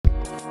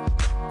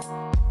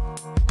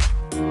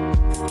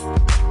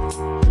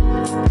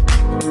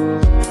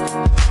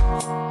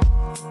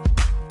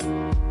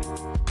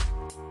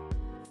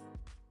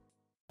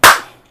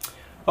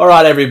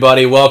Alright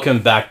everybody,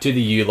 welcome back to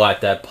the You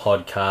Like That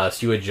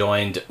podcast. You are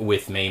joined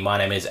with me. My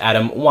name is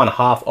Adam, one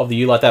half of the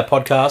You Like That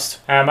podcast.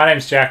 My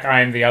name's Jack.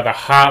 I am the other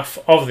half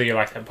of the You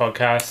Like That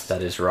podcast.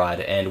 That is right.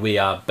 And we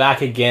are back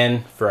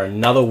again for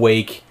another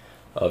week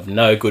of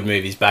no good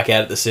movies back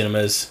out at the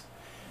cinemas.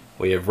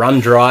 We have run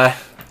dry.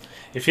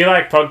 If you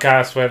like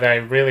podcasts where they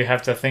really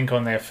have to think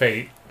on their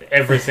feet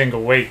every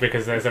single week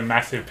because there's a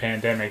massive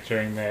pandemic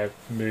during their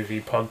movie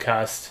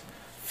podcast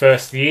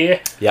first year,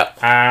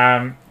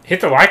 hit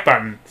the like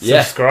button,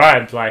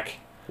 subscribe.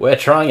 We're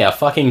trying our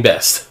fucking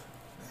best.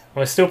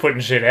 We're still putting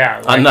shit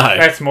out. I know.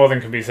 That's more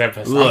than can be said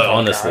for some podcasts.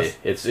 Honestly,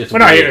 it's we're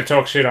not here to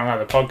talk shit on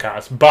other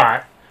podcasts,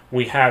 but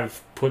we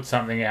have put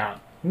something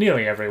out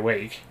nearly every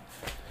week.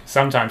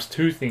 Sometimes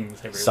two things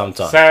every week.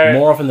 Sometimes. So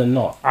more often than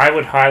not. I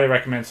would highly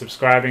recommend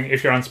subscribing.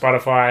 If you're on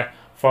Spotify,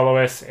 follow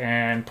us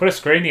and put a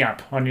screenie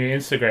up on your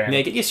Instagram.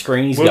 Yeah, get your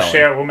screenies going. We'll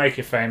share it. We'll make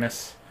you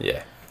famous.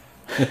 Yeah.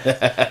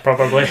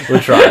 Probably.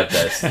 We'll try our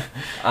best.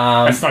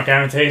 That's not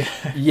guaranteed.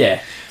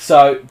 Yeah.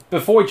 So,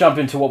 before we jump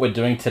into what we're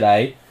doing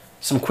today,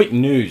 some quick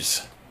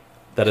news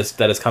that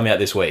has come out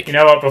this week. You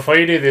know what? Before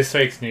you do this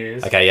week's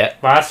news... Okay, yeah.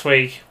 Last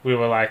week, we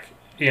were like,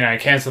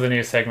 cancel the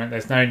news segment.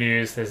 There's no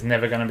news. There's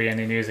never going to be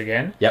any news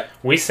again. Yep.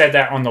 We said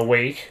that on the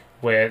week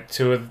where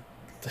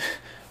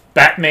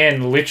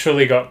Batman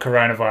literally got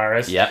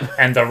coronavirus. Yep.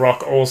 And The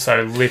Rock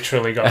also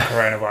literally got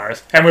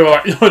coronavirus. And we were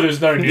like, there's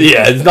no news.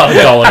 Yeah, there's nothing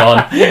going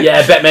on.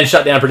 Yeah, Batman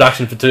shut down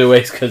production for 2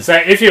 weeks. So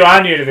if you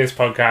are new to this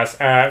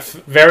podcast,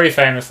 very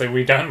famously,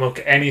 we don't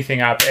look anything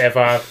up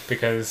ever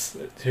because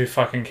who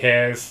fucking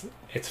cares?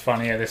 It's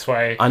funnier this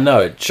way. I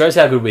know. It shows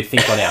how good we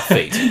think on our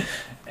feet.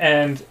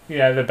 And,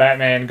 the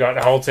Batman got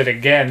halted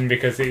again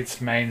because its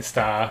main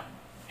star,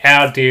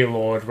 our dear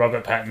Lord,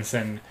 Robert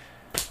Pattinson,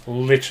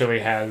 literally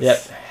has... Yep,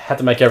 had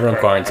to make everyone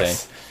quarantine.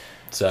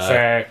 So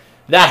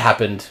that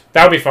happened.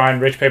 They'll be fine.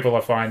 Rich people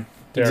are fine.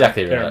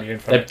 Exactly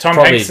right.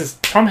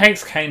 Tom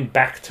Hanks came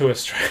back to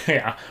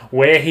Australia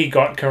where he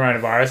got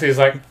coronavirus. He was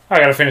like, I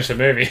gotta finish the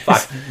movie.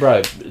 Fuck,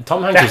 bro.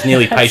 Tom Hanks was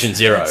nearly patient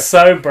zero.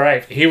 So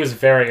brave. He was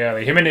very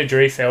early. Him and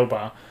Idris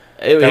Elba.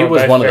 He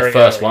was one of the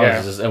first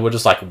ones, and we're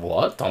just like,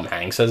 what? Tom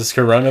Hanks has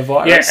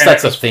coronavirus? Yeah,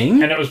 that's a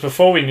thing? And it was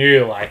before we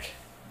knew,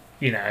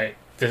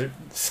 the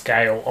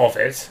scale of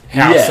it,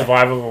 how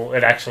survivable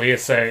it actually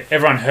is. So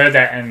everyone heard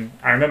that, and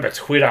I remember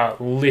Twitter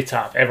lit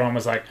up. Everyone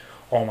was like,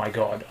 oh my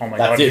god,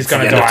 he's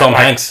going to die. Tom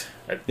Hanks.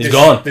 He's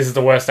gone. This is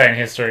the worst day in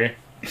history.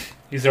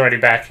 He's already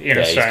back in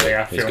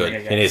Australia filming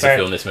again. He needs to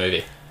film this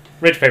movie.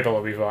 Rich people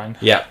will be fine.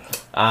 Yeah.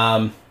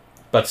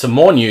 But some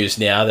more news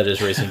now that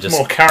is recently just...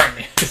 more current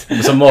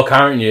news. Some more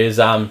current news.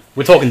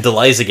 We're talking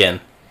delays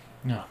again.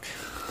 No.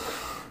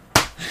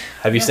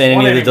 Have you seen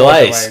any of the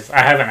delays?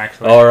 I haven't,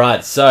 actually.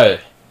 Alright, so...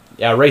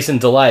 Our recent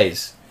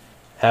delays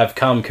have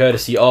come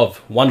courtesy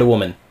of Wonder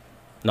Woman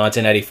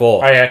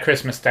 1984. Oh yeah,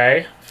 Christmas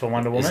Day for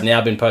Wonder Woman. It's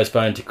now been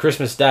postponed to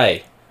Christmas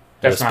Day.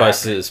 It's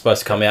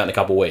supposed to come out in a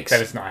couple of weeks.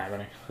 That is not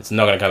happening. It's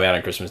not going to come out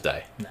on Christmas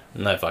Day. No.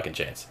 No fucking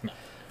chance. No.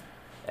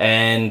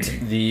 And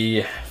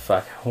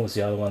what was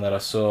the other one that I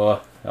saw?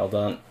 Hold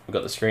on. We've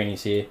got the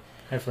screenies here.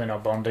 Hopefully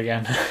not Bond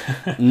again.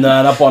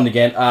 No, not Bond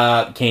again.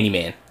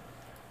 Candyman.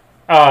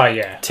 Oh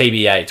yeah.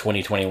 TBA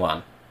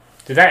 2021.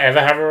 Did that ever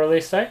have a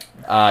release date?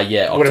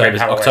 Yeah,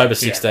 October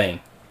 16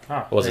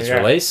 was its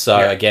release.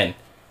 So again,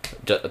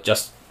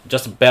 just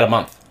about a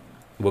month,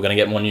 we're going to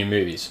get more new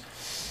movies.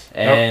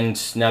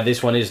 And now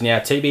this one is now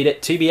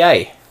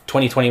TBA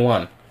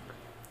 2021.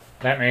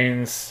 That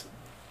means,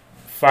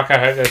 I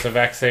hope there's a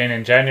vaccine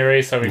in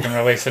January so we can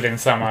release it in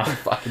summer.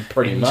 Fucking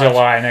pretty much.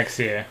 July next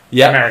year.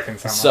 Yeah. American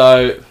summer.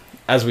 So,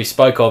 as we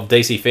spoke of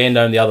DC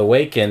Fandom the other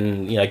week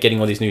and,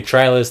 getting all these new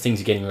trailers, things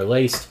are getting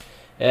released.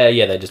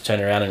 They just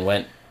turned around and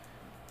went,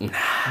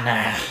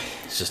 Nah.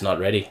 It's just not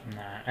ready.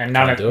 Nah. And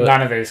none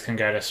of these can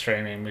go to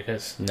streaming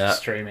because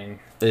streaming...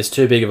 There's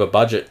too big of a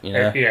budget,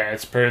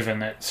 it's proven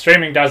that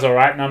streaming does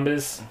alright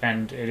numbers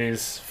and it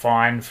is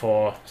fine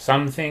for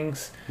some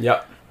things.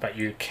 Yep. But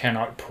you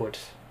cannot put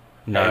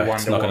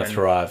it's not going to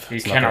thrive.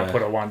 You cannot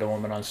put a Wonder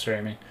Woman on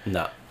streaming.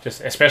 No.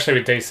 Just especially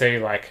with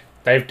DC,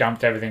 they've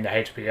dumped everything to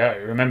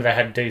HBO. Remember they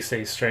had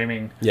DC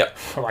streaming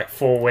for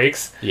 4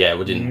 weeks? Yeah,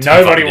 we didn't.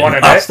 Nobody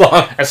wanted it.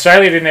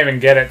 Australia didn't even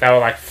get it. They were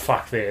like,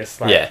 fuck this.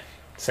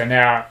 So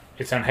now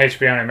it's on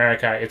HBO in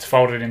America. It's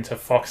folded into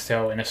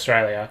Foxtel in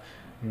Australia.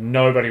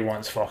 Nobody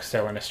wants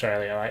Foxtel in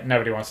Australia.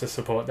 Nobody wants to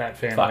support that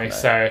family.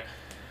 No.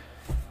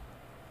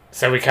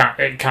 So it can't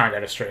go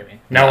to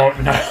streaming. No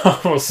one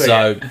will see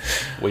it.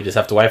 We just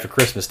have to wait for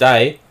Christmas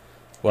Day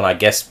when I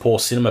guess poor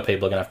cinema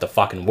people are going to have to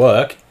fucking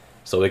work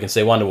so we can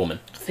see Wonder Woman.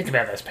 Think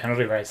about those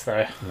penalty rates,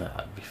 though.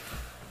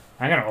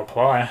 I'm going to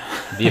apply.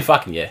 Be a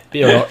fucking,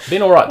 Be an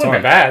alright time. Wouldn't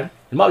be bad.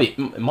 It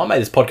might make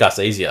this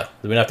podcast easier.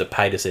 We don't have to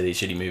pay to see these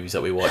shitty movies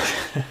that we watch.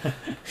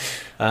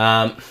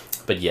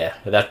 But yeah,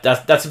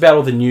 that's about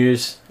all the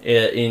news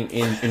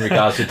in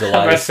regards to delays.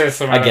 Unless there's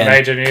some other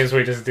major news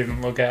we just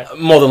didn't look at.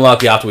 More than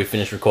likely, after we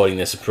finish recording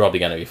this, it's probably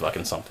going to be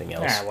fucking something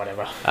else.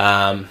 Whatever.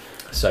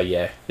 So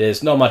yeah,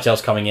 there's not much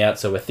else coming out,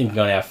 so we're thinking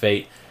on our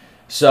feet.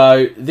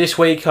 So this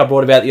week I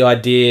brought about the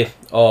idea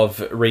of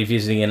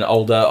revisiting an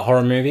older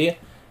horror movie,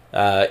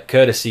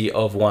 courtesy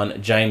of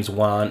one James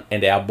Wan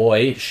and our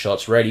boy,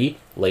 Shots Ready,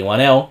 Lee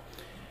Wan-L.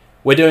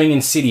 We're doing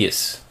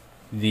Insidious,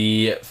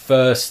 the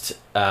first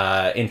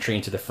entry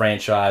into the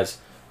franchise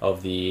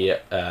of the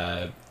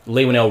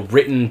Lee Wan-L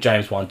written,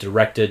 James Wan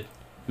directed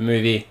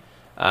movie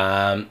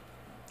from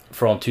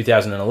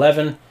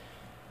 2011.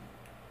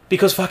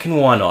 Because fucking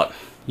why not?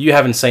 You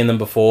haven't seen them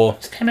before.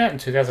 This came out in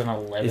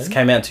 2011. This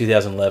came out in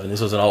 2011.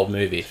 This was an old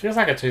movie. It feels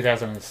like a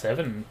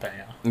 2007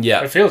 banger.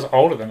 Yeah. It feels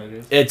older than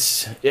it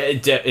It's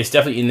is.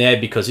 definitely in there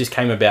because this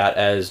came about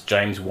as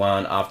James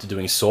Wan, after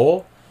doing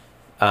Saw,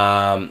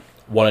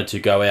 wanted to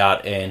go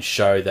out and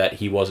show that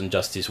he wasn't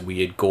just this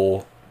weird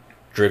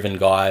gore-driven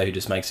guy who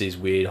just makes these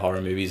weird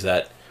horror movies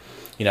that,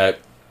 you know,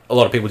 a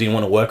lot of people didn't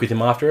want to work with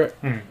him after it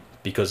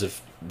because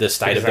of the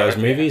state of those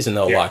movies, and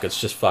they were like,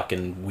 it's just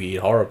fucking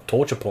weird horror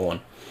torture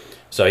porn.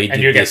 So he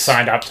and you get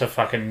signed up to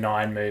fucking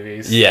 9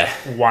 movies. Yeah.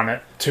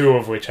 2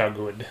 of which are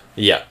good.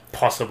 Yeah.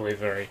 Possibly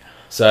 3.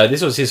 So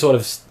this was his sort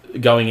of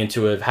going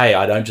into it, hey,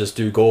 I don't just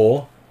do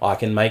gore, I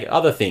can make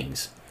other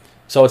things.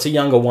 So it's a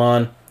younger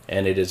one,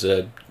 and it is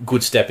a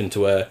good step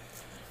into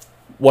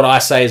what I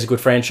say is a good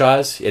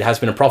franchise. It has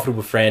been a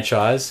profitable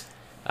franchise.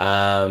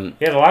 The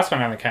last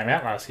one only came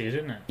out last year,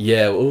 didn't it?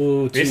 Yeah.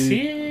 This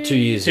year? 2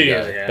 years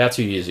ago. About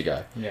 2 years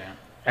ago. Yeah.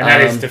 And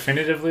that is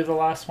definitively the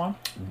last one?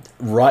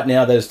 Right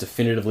now, that is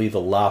definitively the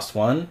last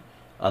one.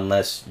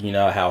 Unless, you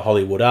know how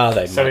Hollywood are,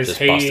 they might just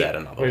bust out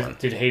another one.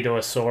 Did he do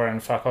a Saw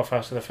and fuck off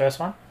after the first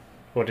one?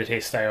 Or did he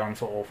stay on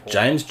for all 4?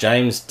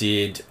 James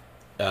did...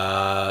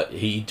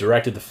 he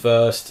directed the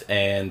first,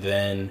 and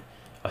then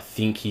I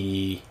think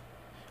he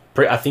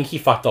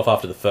fucked off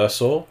after the first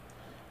Saw,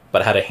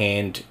 but had a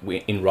hand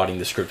in writing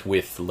the script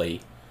with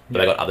Lee. But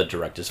they got other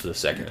directors for the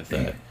second and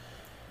third.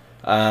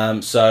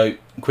 So,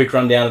 quick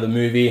rundown of the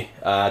movie.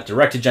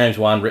 Directed James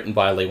Wan, written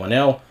by Lee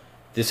Wan-L.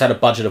 This had a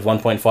budget of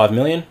 $1.5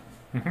 million,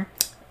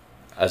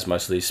 as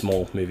most of these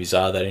small movies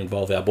are that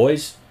involve our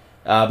boys.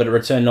 But it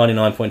returned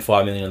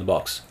 $99.5 million in the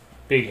box.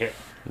 Big hit.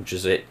 Which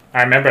is it.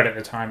 I remember it at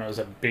the time. It was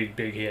a big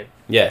hit.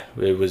 Yeah,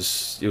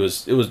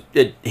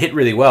 it hit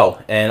really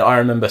well, and I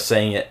remember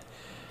seeing it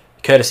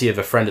courtesy of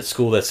a friend at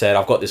school that said,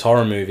 "I've got this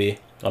horror movie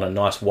on a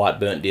nice white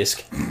burnt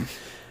disc,"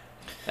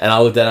 and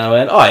I looked at it and I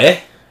went, "Oh yeah."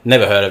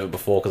 Never heard of it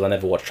before because I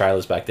never watched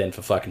trailers back then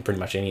for fucking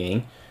pretty much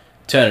anything.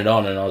 Turned it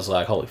on and I was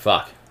like, holy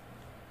fuck.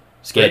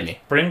 Scared me.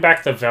 Bring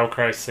back the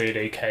Velcro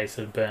CD case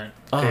of burnt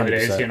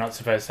DVDs you're not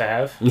supposed to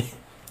have.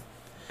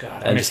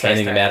 God, and just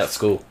handing them out at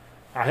school.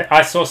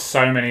 I saw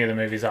so many of the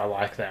movies I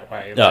like that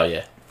way. Oh,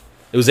 yeah.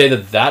 It was either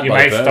that your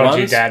mate's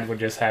dodgy dad would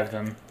just have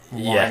them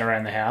lying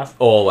around the house.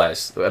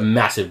 Always. A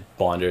massive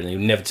binder, and he'll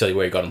never tell you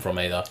where he got them from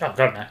either. Oh,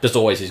 God, no. Just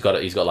always he's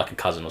got like a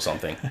cousin or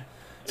something.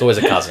 It's always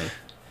a cousin.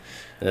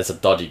 And it's a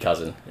dodgy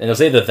cousin. And it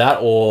was either that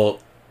or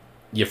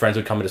your friends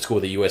would come into school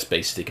with a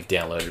USB stick of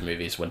downloaded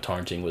movies when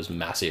torrenting was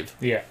massive.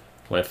 Yeah.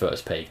 When it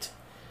first peaked.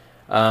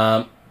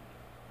 Rotten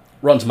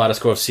Tomatoes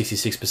score of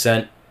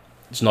 66%.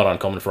 It's not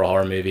uncommon for a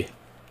horror movie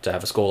to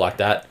have a score like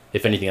that.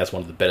 If anything, that's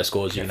one of the better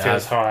scores you can have. It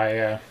feels high,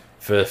 yeah.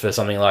 For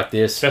something like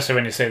this. Especially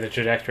when you see the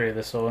trajectory of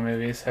the Saw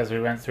movies, as we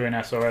went through in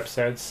our Saw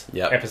episodes.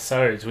 Yep.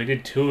 Episodes. We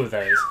did 2 of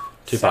those.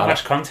 So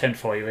much content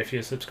for you if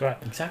you subscribe.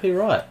 Exactly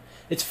right.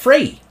 It's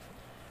free.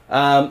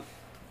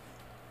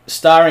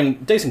 Starring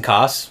decent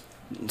cast,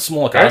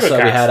 smaller cast. So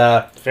we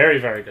had very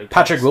good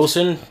Patrick cast.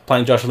 Wilson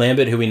playing Josh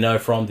Lambert, who we know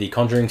from the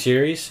Conjuring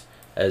series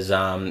as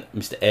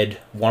Mr. Ed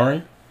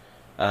Warren.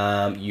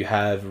 You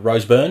have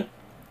Rose Byrne,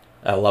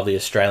 a lovely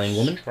Australian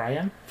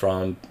woman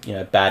from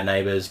Bad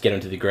Neighbours, Get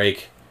Into the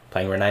Greek,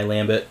 playing Renee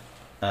Lambert.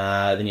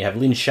 Then you have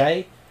Lynn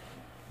Shay,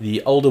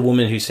 the older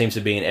woman who seems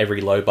to be in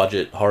every low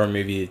budget horror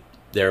movie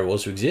there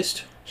was to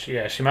exist. She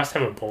must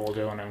have a ball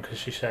doing them because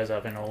she shows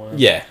up in all of them.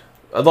 Yeah.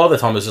 A lot of the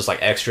time it was just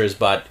like extras,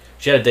 but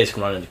she had a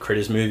decent run in the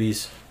Critters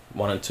movies,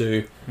 1 and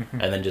 2,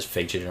 and then just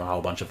featured in a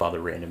whole bunch of other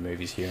random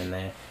movies here and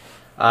there.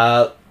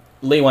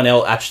 Lee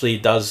Wan-L actually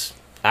does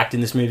act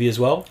in this movie as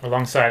well.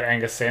 Alongside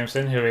Angus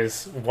Sampson, who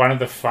is one of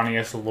the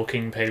funniest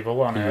looking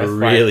people on earth. He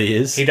really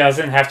is. He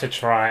doesn't have to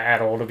try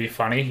at all to be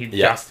funny. He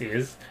just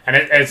is. And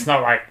it's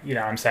not like,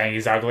 I'm saying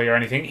he's ugly or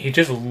anything. He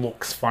just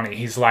looks funny.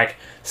 He's like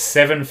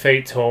 7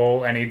 feet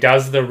tall, and he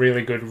does the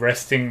really good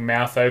resting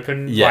mouth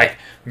open, like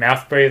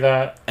mouth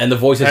breather. And the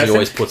voices he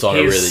always puts on are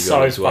really good as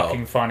well. He's so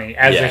fucking funny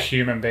as a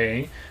human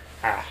being.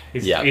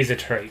 He's a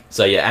treat.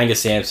 So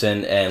Angus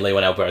Sampson and Lee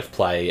Wan-L both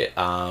play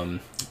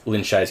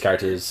Lynn Shay's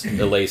characters.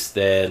 At least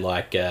they're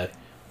like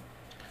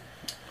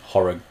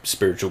horror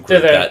spiritual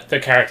group. They're the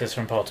characters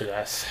from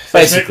Poltergeist.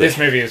 Basically, this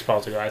movie is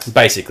Poltergeist.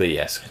 Basically,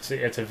 yes.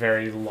 It's a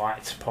very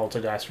light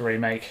Poltergeist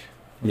remake.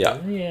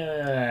 Yeah.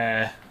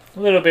 Yeah. A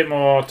little bit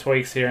more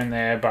tweaks here and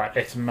there, but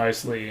it's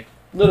mostly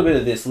a little bit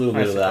of this, a little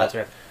bit of that.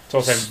 It's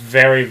also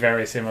very,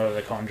 very similar to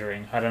The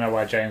Conjuring. I don't know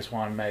why James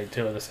Wan made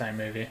 2 of the same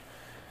movie.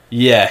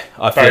 Yeah,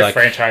 I feel like both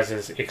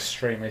franchises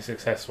extremely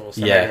successful,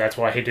 so maybe that's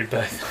why he did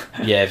both.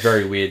 Yeah,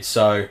 very weird.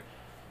 So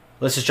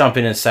let's just jump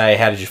in and say,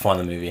 how did you find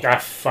the movie? I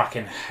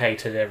fucking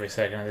hated every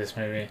second of this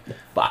movie.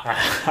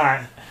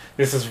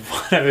 This is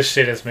one of the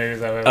shittest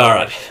movies I've ever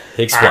watched.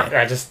 Explain.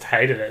 I just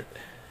hated it.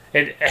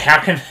 How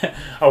can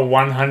a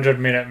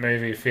 100-minute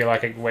movie feel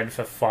like it went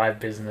for 5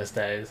 business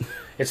days?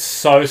 It's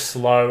so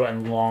slow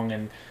and long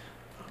and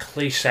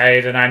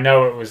cliched, and I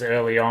know it was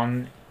early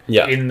on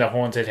in the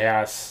haunted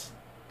house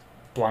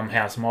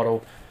Blumhouse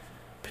model,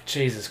 but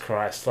Jesus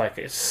Christ, like,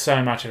 it's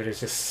so much of it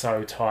is just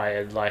so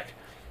tired. Like,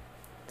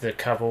 the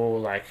couple,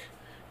 like,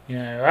 you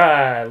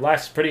know,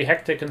 life's pretty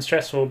hectic and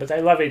stressful, but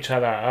they love each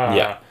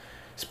other.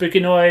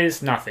 Spooky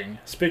noise, nothing.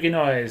 Spooky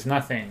noise,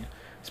 nothing.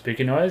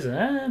 Spooky noise,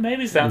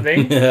 maybe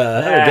something. We're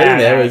getting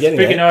there.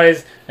 Spooky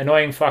noise,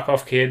 annoying fuck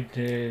off kid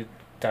who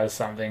does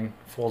something,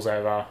 falls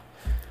over,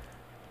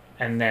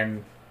 and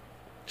then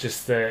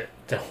just the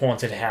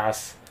haunted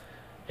house.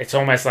 It's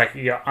almost like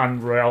you're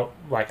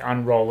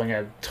unrolling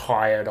a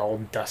tired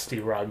old dusty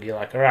rug. You're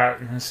like, all right,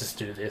 let's just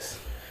do this,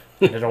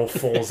 and it all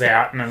falls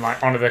out and then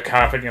like onto the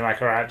carpet. And you're like,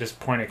 all right, just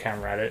point a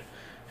camera at it,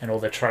 and all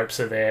the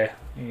tropes are there.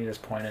 And you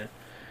just point it,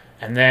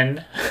 and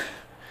then.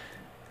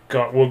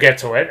 We'll get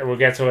to it. We'll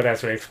get to it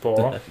as we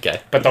explore. Okay.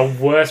 But the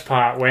worst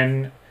part,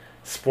 when...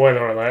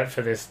 Spoiler alert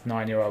for this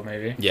 9-year-old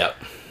movie. Yep.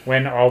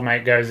 When old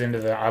mate goes into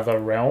the other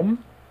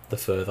realm... The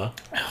further.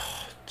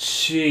 Oh,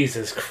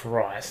 Jesus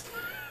Christ.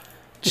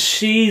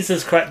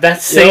 Jesus Christ.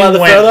 That scene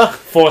went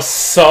for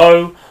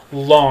so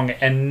long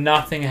and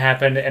nothing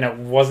happened and it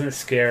wasn't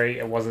scary.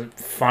 It wasn't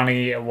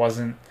funny. It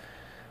wasn't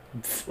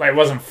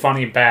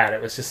funny bad.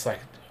 It was just like,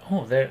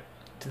 oh, they're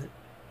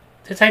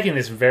taking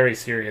this very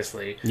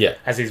seriously. Yeah.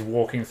 As he's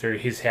walking through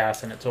his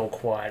house and it's all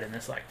quiet and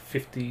there's like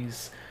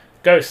 50s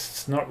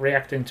ghosts not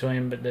reacting to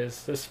him, but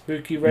there's the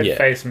spooky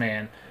red-faced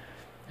man.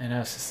 And I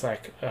was just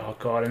like, oh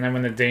God. And then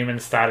when the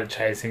demons started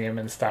chasing him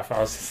and stuff, I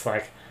was just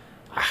like,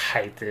 I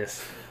hate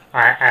this.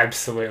 I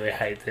absolutely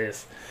hate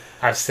this.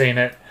 I've seen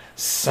it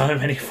so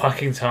many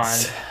fucking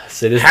times.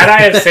 Had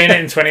I have seen it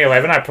in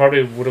 2011, I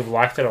probably would have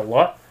liked it a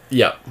lot.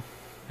 Yep.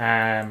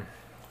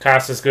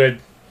 Cast is good.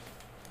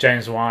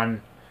 James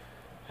Wan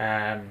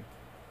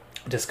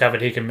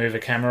discovered he can move a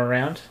camera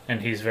around,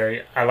 and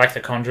I like The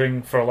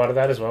Conjuring for a lot of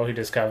that as well. He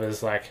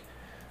discovers like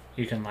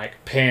you can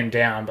like pan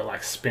down but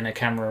like spin a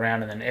camera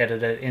around and then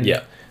edit it in.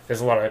 Yeah.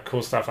 There's a lot of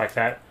cool stuff like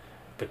that.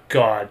 But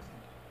God,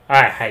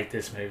 I hate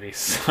this movie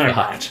so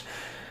much.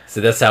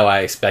 So that's how I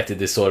expected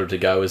this sort of to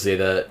go, was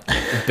either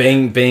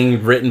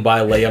being written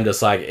by Lee, I'm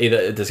just like,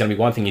 either there's going to be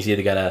one thing, he's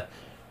either going to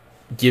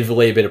give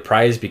Lee a bit of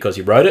praise because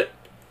he wrote it,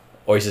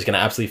 or he's just going to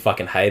absolutely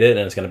fucking hate it,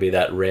 and it's going to be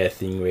that rare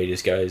thing where he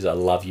just goes, I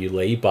love you,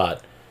 Lee,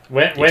 but...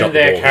 When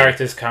their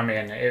characters come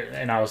in,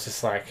 and I was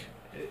just like,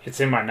 it's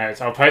in my notes.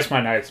 I'll post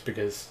my notes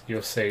because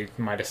you'll see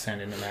my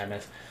descent into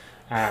madness.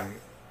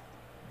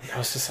 I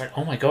was just like,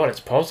 oh my God, it's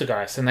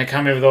Poltergeist. And they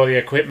come in with all the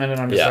equipment,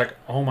 and I'm just like,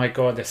 oh my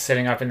God, they're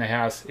setting up in the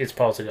house. It's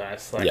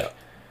Poltergeist. Like,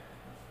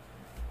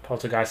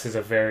 Poltergeist is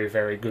a very,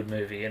 very good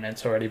movie, and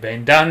it's already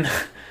been done.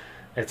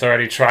 It's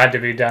already tried to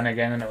be done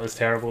again, and it was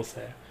terrible,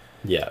 so...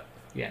 Yeah.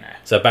 You know.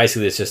 So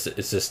basically, it's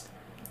just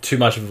too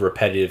much of a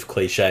repetitive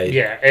cliche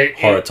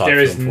horror type film. There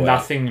is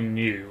nothing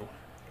new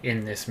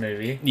in this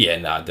movie. Yeah,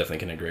 no, I definitely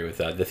can agree with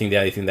that. The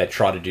only thing they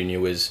tried to do new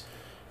was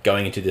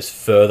going into this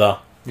further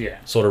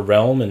sort of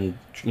realm and,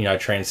 you know,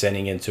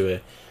 transcending into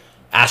a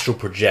astral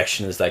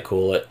projection, as they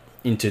call it,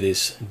 into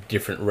this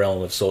different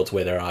realm of sorts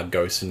where there are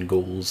ghosts and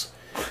ghouls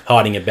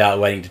hiding about,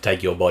 waiting to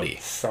take your body.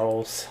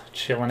 Souls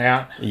chilling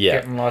out,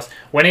 getting lost.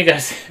 When he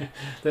goes...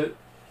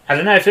 I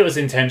don't know if it was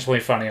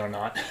intentionally funny or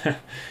not,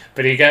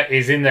 but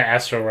he's in the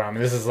astral realm.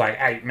 This is like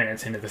 8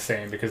 minutes into the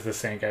scene because the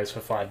scene goes for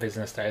 5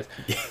 business days.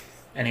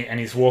 And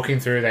he's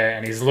walking through there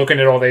and he's looking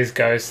at all these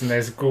ghosts and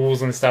there's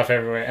ghouls and stuff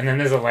everywhere. And then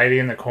there's a lady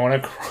in the corner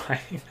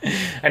crying.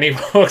 And he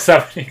walks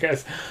up and he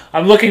goes,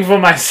 I'm looking for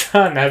my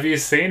son. Have you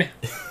seen him?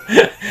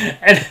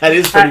 And that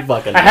is pretty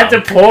fucking I had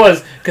to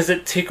pause because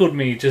it tickled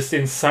me just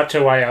in such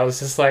a way. I was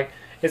just like,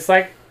 it's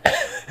like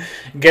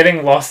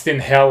getting lost in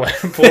hell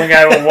and pulling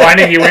over,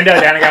 winding your window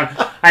down and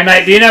going, hey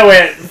mate, do you know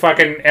where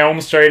fucking Elm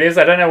Street is?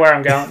 I don't know where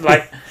I'm going.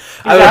 Like,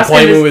 I have an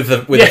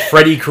appointment with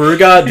Freddy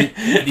Krueger.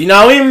 Do you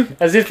know him?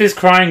 As if this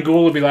crying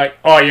ghoul would be like,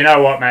 oh, you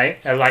know what, mate?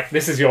 Like,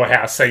 this is your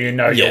house, so you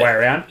know your way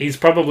around. He's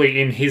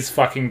probably in his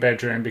fucking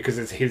bedroom because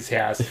it's his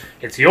house.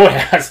 It's your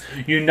house.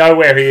 You know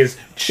where he is.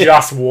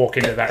 Just walk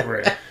into that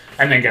room.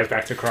 And then goes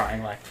back to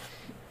crying. Like,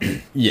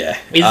 yeah.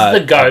 Is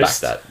the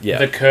ghost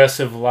the Curse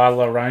of La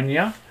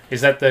Llorona?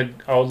 Is that the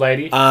old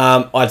lady?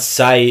 I'd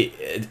say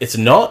it's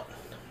not.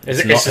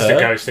 It's just a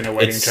ghost in a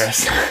wedding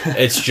dress.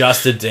 It's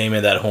just a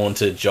demon that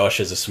haunted Josh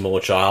as a small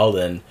child,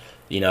 and,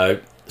 you know,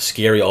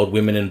 scary old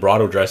women in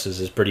bridal dresses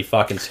is pretty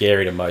fucking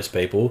scary to most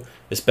people,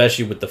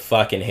 especially with the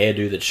fucking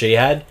hairdo that she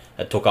had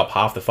that took up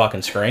half the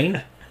fucking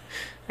screen.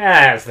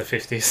 It's the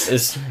 50s.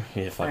 It's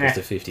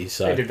the 50s.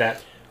 So they did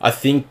that. I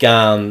think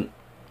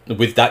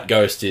with that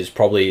ghost is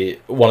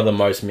probably one of the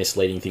most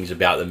misleading things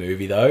about the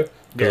movie, though,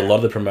 because a lot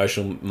of the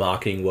promotional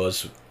marketing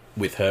was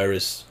with her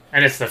as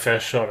And it's the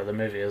first shot of the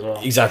movie as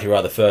well. Exactly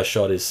right. The first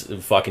shot is a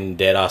fucking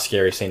dead-ass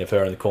scary scene of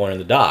her in the corner in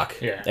the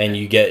dark. Yeah. And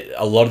you get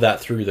a lot of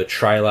that through the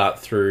trailer,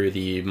 through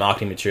the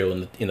marketing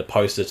material in the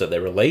posters that they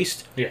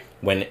released. Yeah.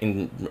 When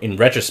in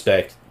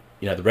retrospect,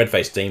 you know, the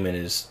red-faced demon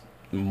is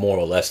more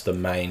or less the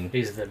main...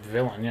 He's the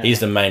villain, yeah. He's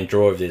the main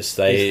draw of this.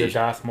 He's the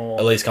Darth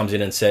Maul. Elise comes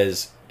in and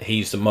says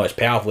he's the most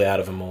powerful out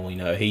of them all. You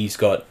know, he's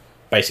got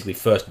basically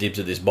first dibs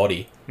at this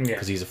body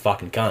because he's a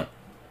fucking cunt.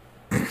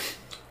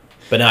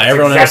 But no,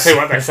 everyone exactly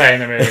else... what they say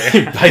in the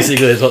movie.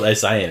 Basically, that's what they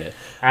say in it.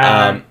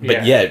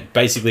 But yeah,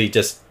 basically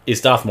just...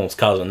 It's Darth Maul's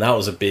cousin. That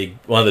was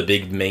one of the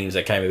big memes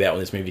that came about when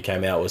this movie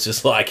came out, was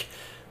just like,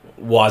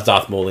 why is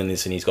Darth Maul in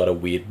this and he's got a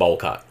weird bowl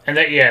cut? And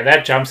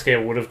that jump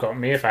scare would have got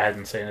me if I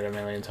hadn't seen it a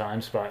million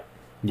times, but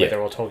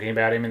they're all talking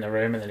about him in the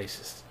room and then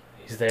he's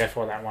there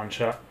for that one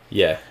shot.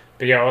 Yeah.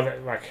 But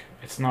yeah,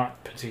 it's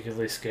not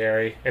particularly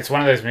scary. It's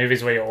one of those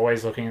movies where you're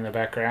always looking in the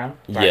background.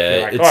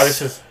 Like,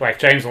 this is... Like,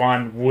 James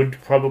Wan would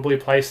probably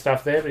play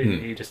stuff there, but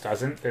he just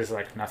doesn't. There's,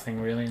 like,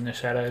 nothing really in the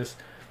shadows.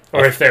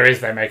 Or if there is,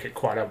 they make it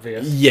quite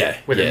obvious. Yeah.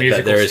 With a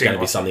musical there is going to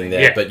be something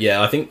there. Yeah. But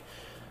yeah, I think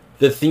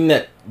the thing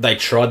that they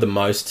tried the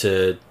most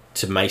to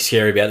make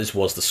scary about this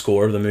was the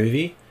score of the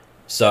movie.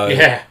 So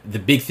the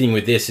big thing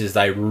with this is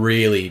they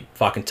really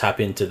fucking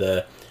tap into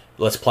the...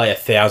 Let's play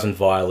 1,000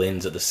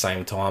 violins at the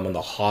same time on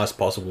the highest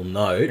possible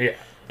note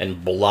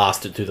and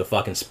blast it through the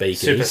fucking speakers.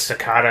 Super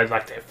staccato,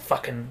 like they're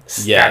fucking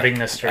stabbing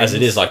the strings. As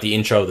it is, like the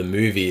intro of the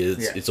movie,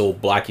 it's all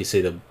black. You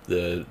see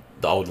the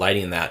old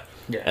lady in that.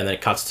 Yeah. And then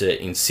it cuts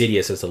to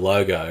Insidious as the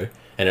logo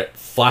and it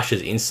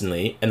flashes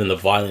instantly and then the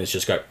violins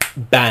just go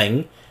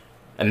bang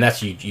and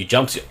that's you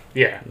jump to.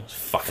 Yeah.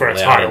 Fucking for a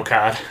title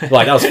card.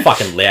 Like, that was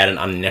fucking loud and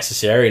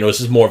unnecessary and it was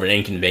just more of an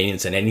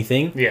inconvenience than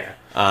anything. Yeah.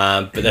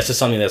 But that's just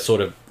something that's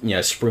sort of, you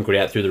know, sprinkled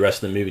out through the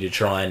rest of the movie to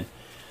try and,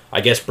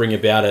 I guess, bring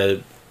about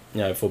a,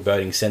 you know,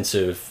 foreboding sense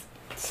of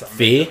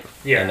fear.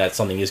 Yeah. And that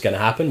something is going to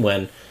happen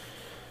when,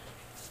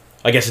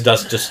 I guess it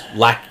does just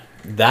lack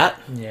that.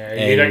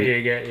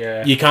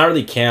 Yeah, you can't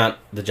really count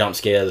the jump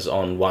scares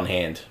on one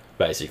hand,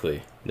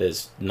 basically.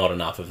 There's not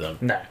enough of them.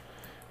 No.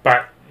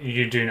 But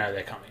you do know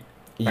they're coming.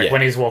 Like,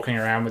 when he's walking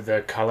around with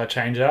the colour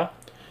changer,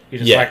 you're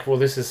just like, well,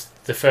 this is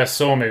the first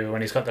Saw movie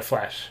when he's got the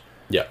flash.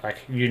 Yeah. Like,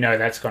 you know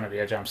that's going to be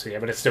a jump scare,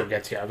 but it still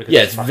gets you. Because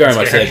it's very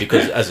much there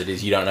because, as it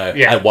is, you don't know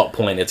at what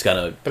point it's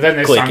going to But then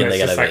there's click some and they're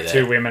that's going just to be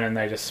like two women and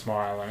they just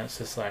smile and it's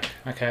just like,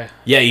 okay.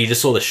 Yeah, you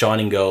just saw the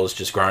Shining girls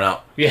just grown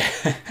up. Yeah.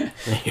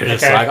 You're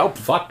just like, oh,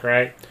 fuck.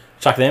 Great.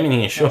 Chuck them in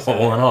here, sure,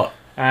 why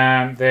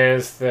not?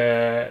 There's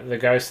the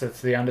ghost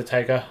that's the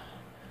Undertaker.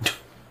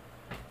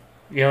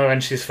 You know,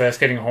 when she's first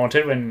getting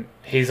haunted, when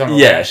he's on the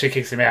ladder, she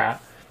kicks him out.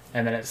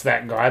 And then it's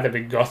that guy, the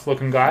big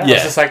goth-looking guy. Yeah. I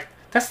was just like,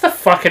 that's the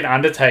fucking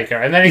Undertaker.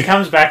 And then he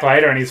comes back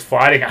later and he's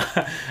fighting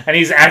her. And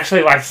he's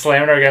actually, like,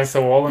 slamming her against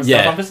the wall and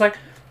stuff. I'm just like,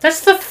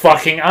 that's the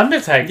fucking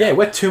Undertaker. Yeah,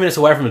 we're 2 minutes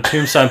away from a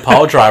Tombstone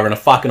pile driver in a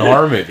fucking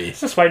horror movie.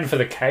 Just waiting for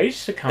the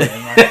cage to come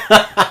in.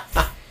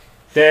 Like.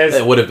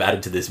 It would have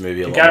added to this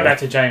movie a lot. Going back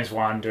to James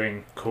Wan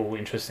doing cool,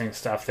 interesting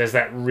stuff, there's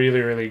that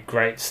really, really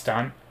great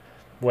stunt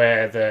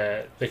where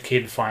the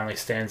kid finally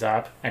stands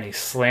up and he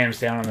slams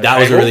down on the table. That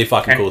was a really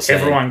fucking cool scene.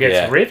 Everyone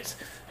gets ripped.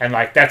 And,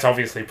 like, that's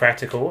obviously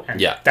practical. And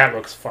that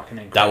looks fucking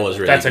incredible. That was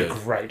really good. That's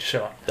a great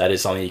shot. That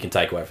is something you can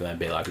take away from that and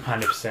be like...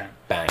 100%.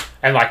 Bang.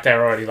 And, like,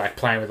 they're already, like,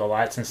 playing with the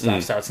lights and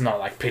stuff, so it's not,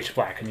 like, pitch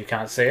black and you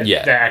can't see it.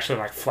 Yeah. They're actually,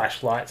 like,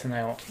 flashlights and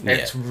they all...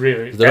 It's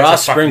really... There are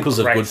sprinkles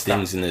of good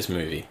things in this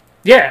movie.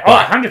 Yeah,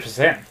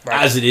 100%.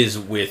 Right. As it is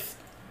with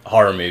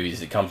horror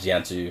movies, it comes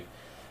down to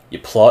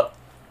your plot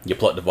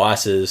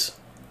devices,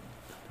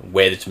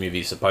 where this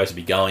movie is supposed to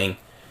be going,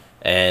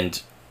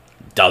 and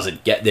does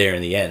it get there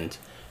in the end?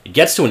 It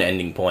gets to an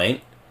ending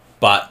point,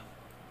 but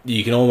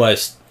you can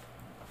almost,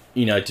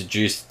 you know,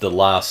 deduce the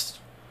last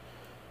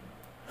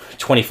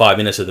 25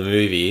 minutes of the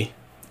movie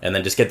and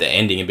then just get the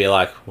ending and be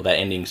like, well, that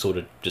ending sort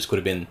of just could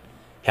have been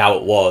how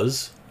it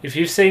was. If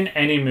you've seen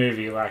any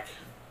movie, like,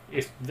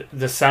 if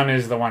the son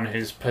is the one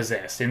who's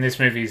possessed, in this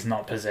movie he's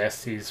not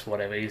possessed, he's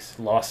whatever, he's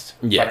lost.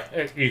 Yeah.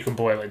 But you can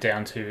boil it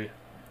down to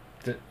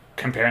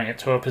comparing it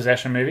to a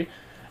possession movie.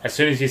 As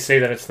soon as you see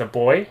that it's the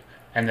boy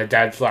and the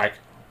dad's like,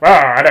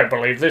 I don't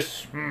believe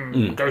this.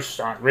 Ghosts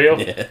aren't real.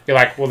 Yeah. You're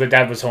like, well, the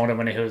dad was haunted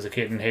when he was a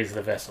kid and he's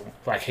the vessel.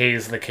 Like,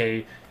 he's the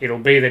key. It'll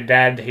be the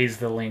dad, he's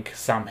the link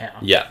somehow.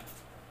 Yeah.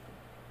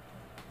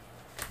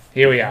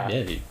 Here we are.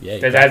 Yeah,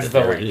 the dad's the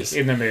link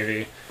in the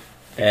movie.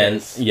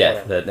 And,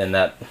 and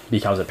that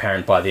becomes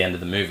apparent by the end of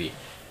the movie.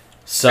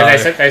 So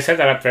and they set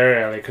that up very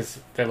early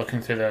because they're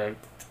looking through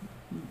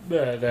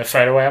the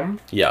photo album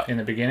in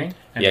the beginning.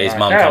 And his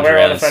mum comes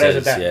around and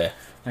says,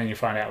 and you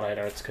find out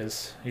later it's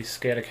because he's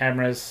scared of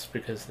cameras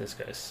because there's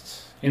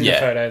ghosts in the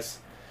photos.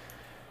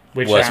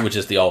 Which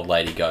is the old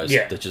lady ghost,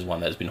 which is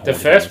one that's been haunted. The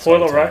first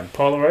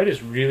Polaroid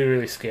is really,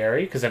 really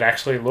scary because it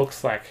actually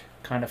looks like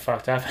kind of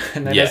fucked up.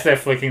 And then as they're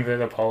flicking through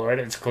the Polaroid,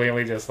 it's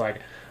clearly just like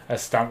a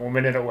stunt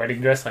woman in a wedding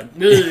dress, like,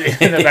 in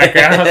the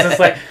background. I was just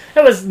like,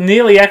 that was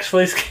nearly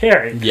actually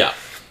scary. Yeah.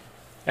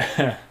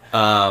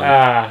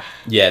 I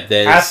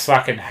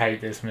fucking hate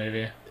this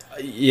movie.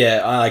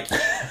 Yeah,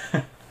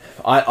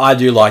 I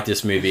do like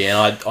this movie, and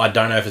I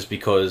don't know if it's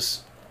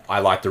because I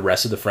like the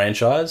rest of the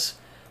franchise.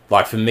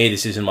 Like, for me,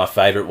 this isn't my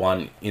favourite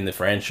one in the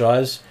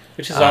franchise.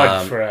 Which is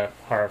odd for a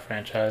horror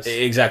franchise.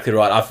 Exactly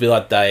right. I feel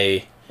like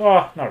they...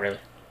 Oh, not really.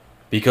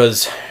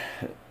 Because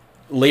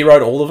Lee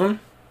wrote all of them.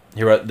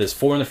 There's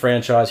 4 in the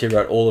franchise. He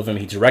wrote all of them.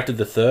 He directed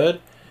the 3rd.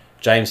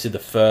 James did the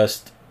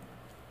 1st,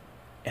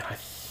 and I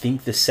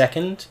think the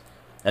 2nd.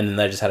 And then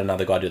they just had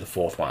another guy do the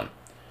 4th one.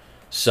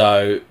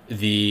 So,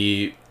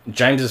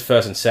 James's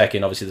 1st and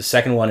 2nd, obviously the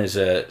 2nd one is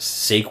a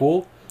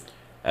sequel,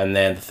 and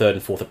then the 3rd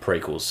and 4th are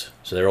prequels.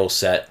 So they're all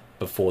set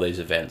before these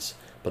events,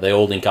 but they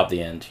all link up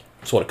the end,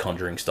 sort of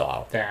Conjuring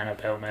style. The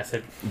Annabelle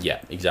method.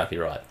 Yeah, exactly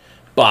right.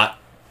 But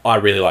I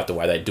really like the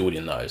way they do it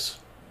in those,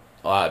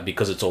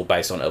 because it's all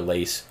based on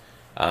Elise,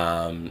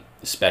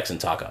 Specs, and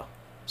Tucker.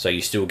 So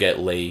you still get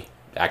Lee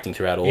acting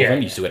throughout all of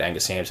them. You still get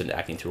Angus Sampson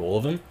acting through all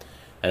of them,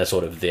 and it's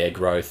sort of their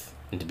growth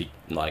into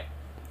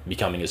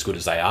becoming as good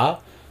as they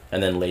are,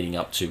 and then leading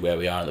up to where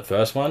we are in the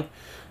first one.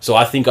 So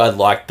I think I'd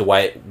like the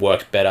way it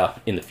worked better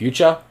in the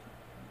future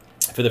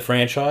for the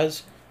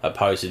franchise,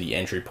 opposed to the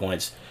entry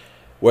points,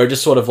 where it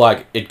just sort of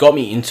it got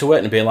me into it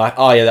and being like,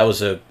 oh yeah, that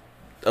was an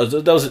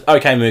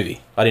okay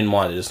movie. I didn't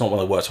mind it. It's not one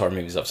of the worst horror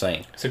movies I've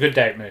seen. It's a good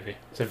date movie.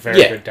 It's a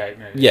very good date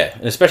movie. Yeah,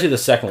 and especially the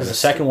second one. The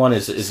second one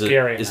is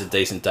a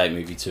decent date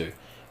movie too.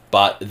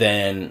 But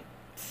then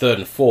 3rd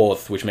and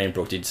 4th, which me and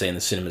Brooke did see in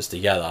the cinemas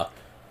together,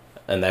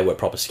 and they were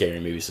proper scary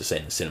movies to see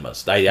in the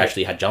cinemas. They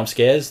actually had jump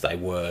scares. They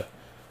were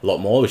a lot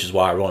more, which is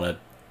why I want to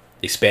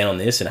expand on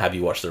this and have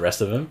you watch the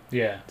rest of them.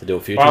 Yeah. To do a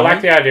future. Well, I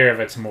like the idea of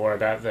it's more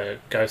about the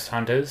ghost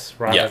hunters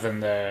rather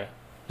than the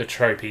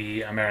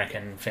tropey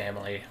American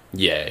family.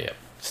 Yeah.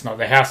 It's not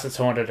the house that's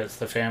haunted, it's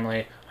the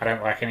family. I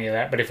don't like any of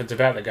that. But if it's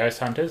about the ghost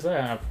hunters,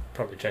 I'll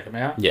probably check them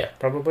out. Yeah.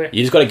 Probably.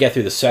 You just got to get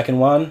through the second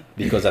one,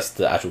 because that's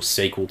the actual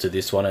sequel to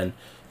this one, and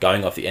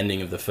going off the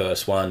ending of the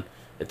first one,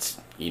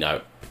 it's,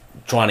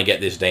 trying to get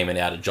this demon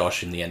out of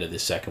Josh in the end of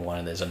this second one,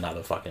 and there's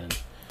another fucking...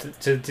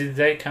 Did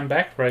they come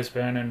back, Rose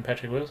Byrne and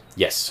Patrick Wilson?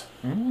 Yes.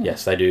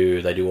 Yes, they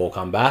do. They do all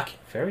come back.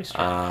 Very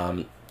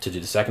strange. To do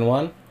the second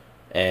one,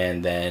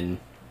 and then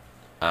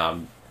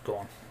go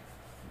on.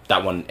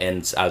 That one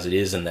ends as it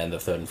is, and then the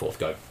 3rd and 4th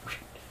go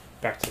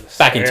back to the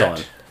back in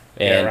time.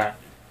 And, right.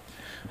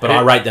 But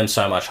I rate them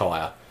so much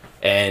higher,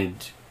 and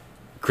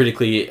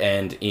critically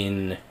and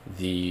in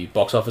the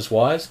box office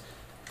wise,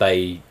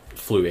 they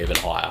flew even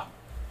higher.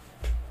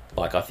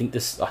 I think the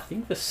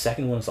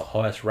second one is the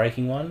highest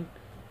rating one.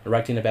 It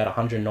raked in about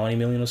 190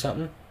 million or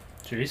something.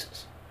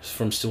 Jesus.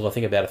 From still, I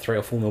think, about a 3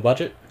 or 4 mil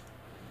budget.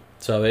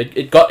 So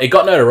it got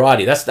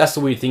notoriety. That's the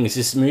weird thing, is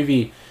this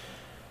movie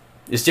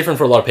is different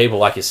for a lot of people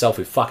like yourself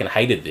who fucking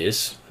hated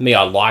this. Me,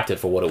 I liked it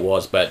for what it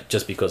was, but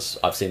just because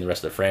I've seen the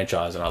rest of the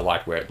franchise and I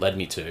liked where it led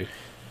me to.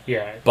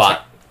 Yeah.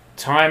 But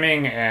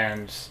timing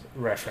and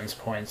reference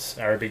points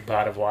are a big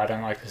part of why I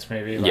don't like this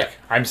movie.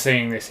 I'm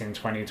seeing this in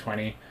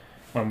 2020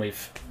 when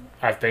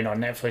I've been on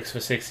Netflix for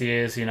 6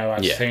 years.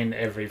 I've seen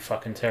every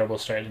fucking terrible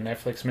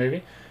straight-to-Netflix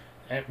movie,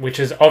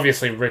 which is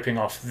obviously ripping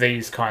off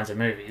these kinds of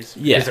movies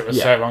because it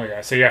was so long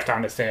ago. So you have to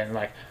understand,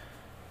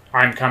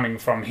 I'm coming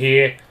from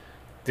here.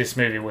 This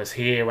movie was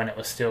here when it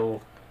was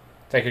still...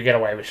 They could get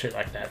away with shit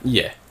like that.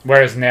 Yeah.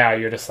 Whereas now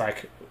you're just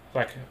like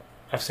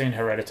I've seen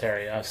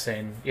Hereditary. I've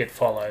seen It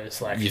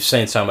Follows. You've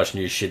seen so much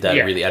new shit that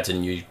really adds a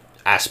new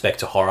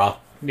aspect to horror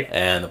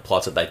and the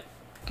plots that they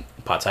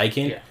partake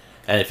in. Yeah.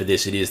 And for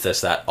this, it is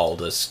just that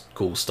older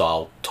school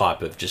style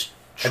type of just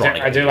trying to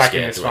get I do like in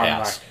scared this through a one,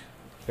 house.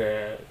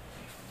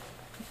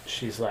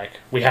 She's like,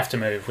 we have to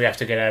move. We have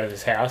to get out of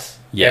this house.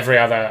 Yeah. Every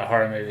other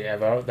horror movie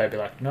ever, they'd be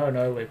like,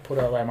 no, we put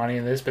all our money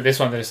in this. But this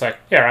one, they're just like,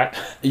 yeah, right.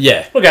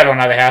 Yeah. We'll go to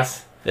another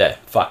house. Yeah,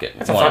 fuck it.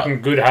 That's a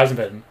fucking good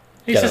husband.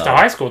 He's just a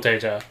high school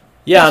teacher.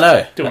 Yeah, I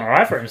know. Doing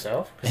alright for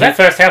himself. Because that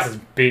first house is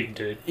big,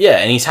 dude. Yeah,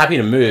 and he's happy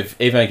to move,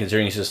 even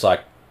considering he's just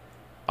like,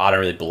 I don't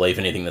really believe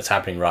anything that's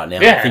happening right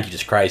now. Yeah. I think you're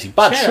just crazy.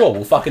 But sure,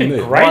 we'll fucking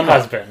move. Great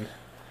husband.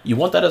 You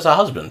want that as a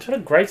husband. What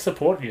a great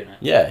support unit.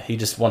 Yeah, he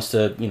just wants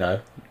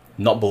to,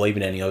 not believe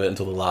in any of it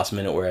until the last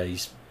minute where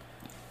he's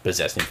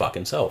possessed in fuck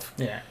himself.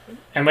 Yeah.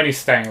 And when he's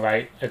staying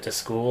late at the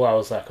school, I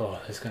was like, oh,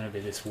 there's going to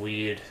be this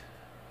weird,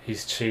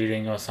 he's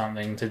cheating or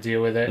something to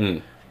deal with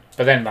it.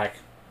 But then,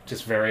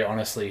 just very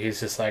honestly,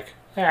 he's just like,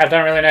 I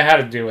don't really know how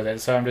to deal with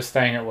it, so I'm just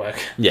staying at work.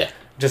 Yeah.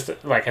 Just,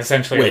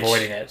 essentially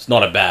avoiding it. It's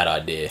not a bad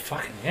idea.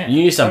 Fucking yeah.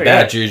 You knew some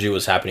bad juju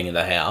was happening in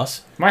the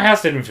house. My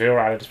house didn't feel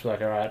right. I'd just be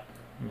like, alright,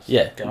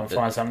 go and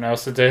find something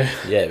else to do.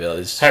 Yeah,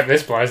 but hope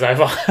this blows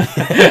over.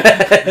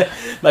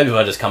 Maybe if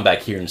I just come back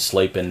here and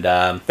sleep and...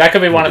 that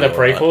could be one of the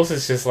prequels. Right.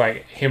 It's just,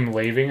 him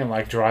leaving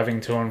and, driving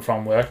to and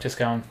from work, just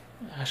going...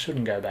 I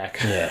shouldn't go back.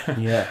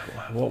 Yeah.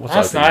 What's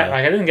last night,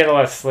 I didn't get a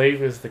lot of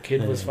sleep as the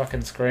kid was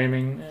fucking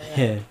screaming.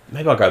 Yeah.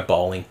 Maybe I'll go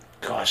bowling.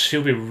 Gosh,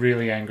 she'll be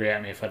really angry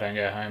at me if I don't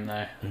go home,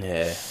 though.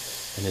 Yeah.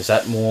 And is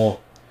that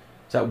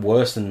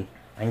worse than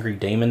Angry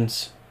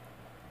Demons?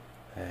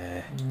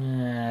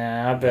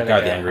 Yeah, I better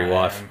go the Angry home.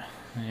 Wife.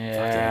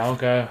 Yeah, I'll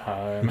go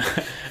home.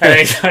 And then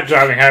he started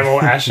driving home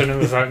all ashen and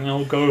was like,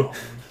 I'll go home.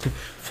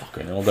 Fuck.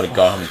 fucking hell, I've got to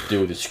go home and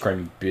deal with this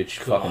screaming bitch.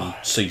 Fucking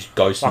sees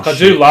ghosts and shit. I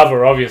do love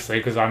her, obviously,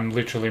 because I'm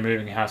literally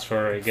moving house for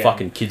her again.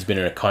 Fucking kid's been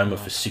in a coma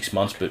for 6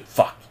 months, but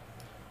fuck.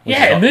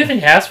 Yeah, moving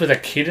house with a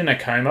kid in a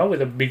coma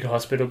with a big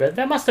hospital bed,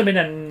 that must have been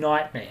a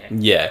nightmare.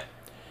 Yeah.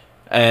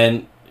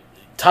 And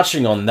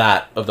touching on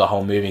that of the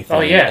whole moving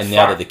thing, and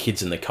now that the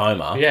kid's in the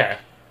coma,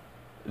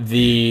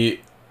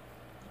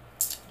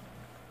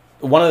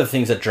 one of the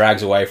things that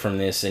drags away from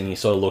this, and you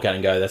sort of look at it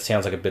and go, that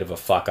sounds like a bit of a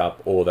fuck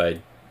up, or the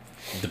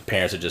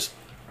parents are just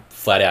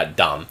flat out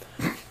dumb.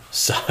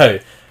 So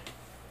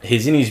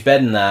he's in his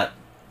bed and that,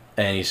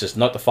 and he's just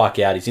knocked the fuck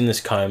out. He's in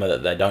this coma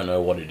that they don't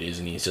know what it is,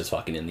 and he's just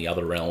fucking in the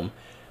other realm.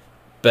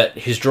 But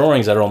his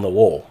drawings that are on the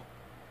wall,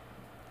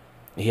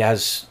 he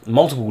has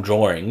multiple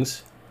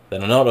drawings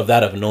that are not of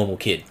that of a normal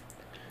kid.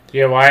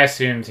 Yeah, well, I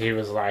assumed he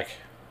was like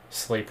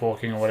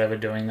sleepwalking or whatever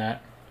doing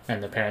that,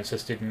 and the parents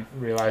just didn't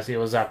realise he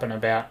was up and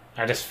about.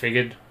 I just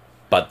figured.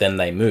 But then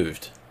they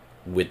moved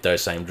with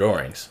those same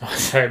drawings.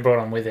 So they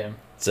brought them with him.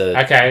 So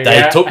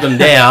they took them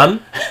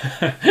down.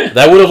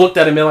 They would have looked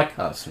at him and been like,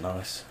 oh, that's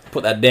nice.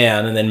 Put that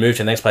down and then moved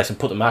to the next place and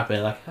put them up and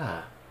they're like,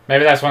 ah.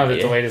 Maybe that's one of the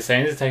deleted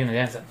scenes. It's taking it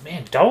down. It's like,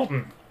 man,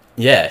 Dalton.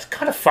 Yeah. It's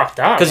kind of fucked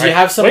up. Because you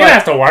have some. We don't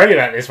have to worry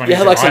about this when you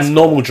have like some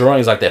normal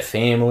drawings, like their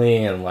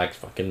family and like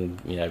fucking,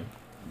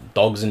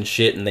 dogs and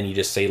shit. And then you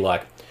just see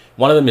like,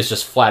 one of them is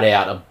just flat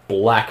out a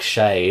black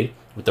shade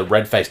with the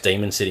red-faced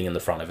demon sitting in the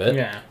front of it.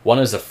 Yeah. One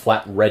is a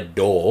flat red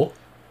door.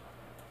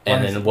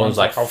 And then one's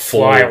like, I'll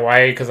fly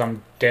away because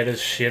I'm dead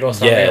as shit or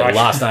something. Yeah,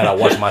 last night I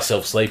watched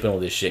myself sleep and all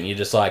this shit. And you're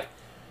just like,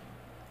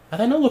 are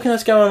they not looking at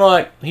us going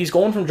like, he's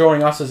gone from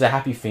drawing us as a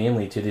happy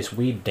family to this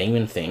weird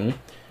demon thing,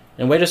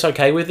 and we're just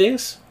okay with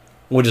this?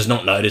 We're just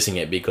not noticing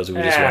it because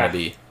we just want to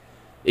be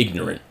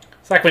ignorant.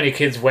 It's like when your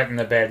kid's wet in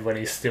the bed when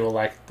he's still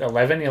like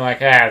 11. You're like,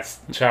 it's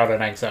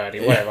childhood anxiety,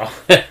 whatever.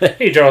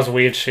 He draws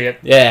weird shit.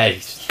 Yeah,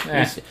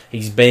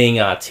 he's being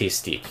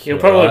artistic. He'll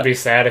probably be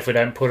sad if we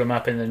don't put him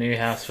up in the new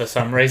house for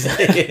some reason.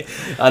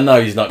 I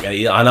know he's not going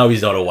to. I know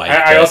he's not awake.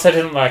 I also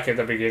didn't like at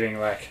the beginning,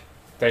 like,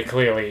 they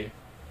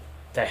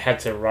had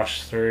to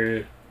rush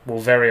through. Well,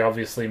 very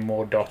obviously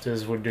more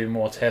doctors would do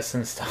more tests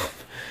and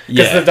stuff.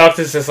 Because the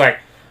doctor's just like,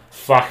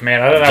 fuck,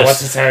 man, I don't know what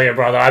to tell you,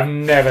 brother. I've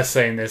never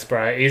seen this,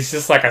 bro. He's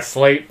just like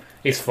asleep.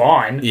 He's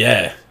fine.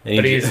 Yeah.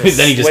 Then he just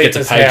gets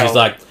a page. He's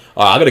like,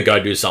 oh, I got to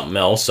go do something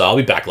else, so I'll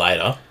be back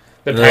later.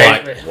 The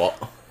page, like,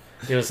 what?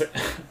 There's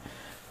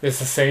a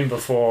scene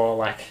before,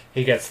 like,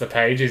 he gets the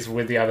page, he's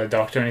with the other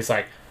doctor, and he's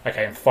like,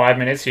 okay, in 5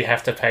 minutes you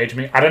have to page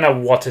me. I don't know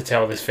what to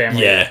tell this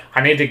family. Yeah. I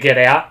need to get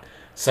out,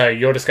 so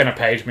you're just going to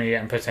page me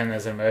and pretend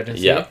there's an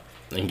emergency. Yeah.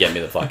 And get me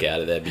the fuck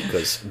out of there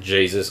because,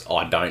 Jesus,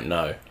 I don't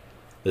know.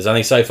 There's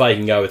only so far you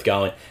can go with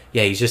going,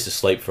 yeah, he's just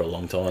asleep for a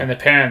long time. And the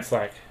parents,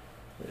 like,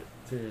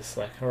 they're just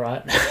like,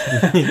 alright.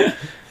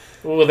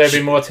 Will there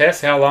be more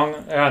tests? How long?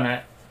 Oh,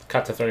 no.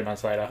 Cut to 3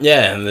 months later.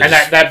 Yeah. And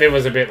that bit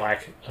was a bit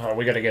like, oh,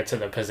 we got to get to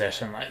the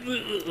possession. Like,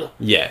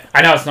 yeah.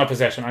 I know it's not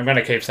possession. I'm going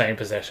to keep saying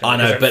possession. I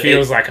know, but it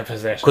feels like a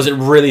possession. Because it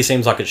really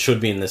seems like it should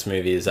be in this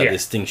movie, is that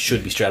this thing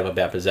should be straight up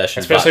about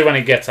possession. Especially when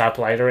he gets up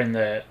later in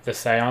the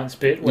seance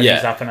bit, when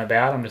he's up and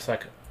about. I'm just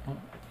like,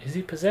 is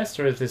he possessed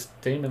or is this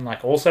demon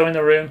like also in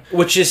the room?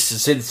 Which is,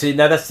 see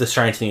now that's the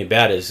strange thing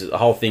about it, is the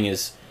whole thing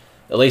is,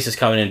 Elise is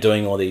coming and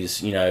doing all these,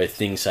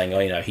 things saying,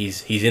 oh,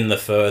 he's in the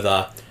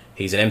further,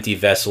 he's an empty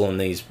vessel and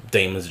these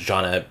demons are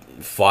trying to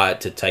fight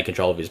to take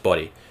control of his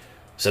body.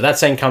 So that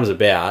scene comes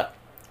about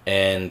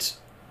and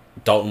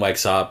Dalton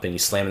wakes up and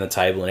he's slamming the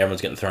table and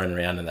everyone's getting thrown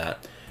around and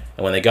that.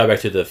 And when they go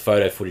back to the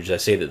photo footage, they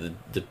see that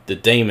the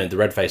demon, the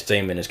red-faced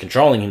demon, is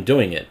controlling him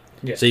doing it.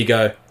 Yeah. So you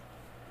go,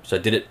 so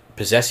did it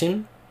possess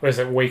him? Or is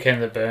it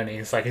Weekend at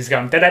Bernie's? Like he's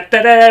going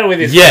da-da-da-da with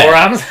his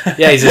forearms.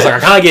 Yeah, he's just like, I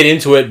can't get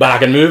into it, but I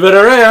can move it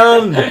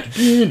around.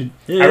 I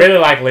really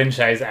like Lin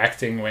Shaye's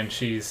acting when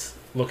she's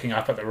looking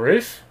up at the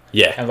roof.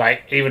 Yeah. And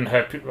like even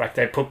her, like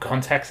they put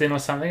contacts in or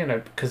something,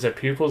 and because her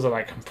pupils are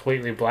like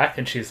completely black,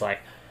 and she's like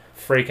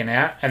freaking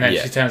out, and then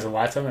she turns the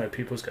lights on, and her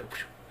pupils go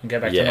and go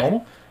back to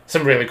normal.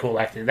 Some really cool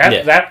acting.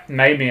 That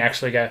made me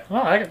actually go,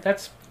 oh,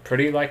 that's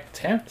pretty like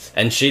tense.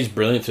 And she's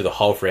brilliant through the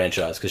whole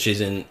franchise because she's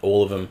in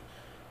all of them.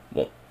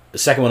 Well, the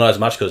second one not as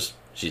much because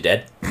she's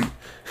dead,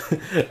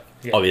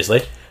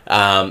 obviously.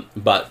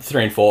 But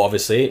 3 and 4,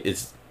 obviously,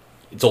 it's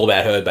all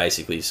about her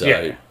basically.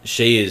 So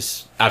she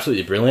is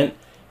absolutely brilliant,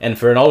 and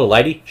for an older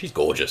lady, she's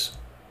gorgeous.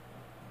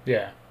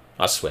 Yeah,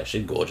 I swear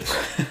she's gorgeous.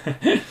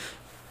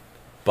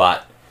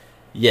 But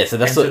yeah, so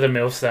that's the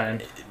MILF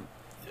zone.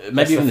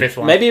 Maybe even the fifth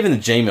one. Maybe even the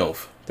G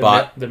MILF.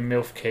 But the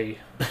MILF key,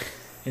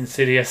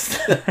 Insidious.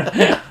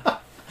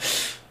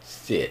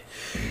 Shit.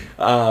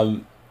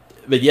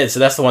 But yeah, so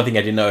that's the one thing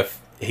I didn't know if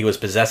he was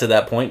possessed at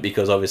that point,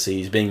 because obviously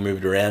he's being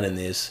moved around in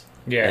this.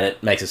 Yeah. And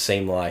it makes it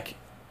seem like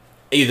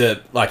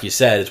either, like you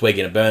said, it's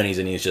Weekend at Bernie's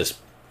and he's just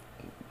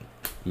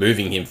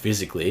moving him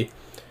physically,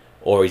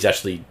 or he's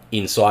actually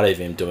inside of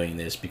him doing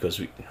this,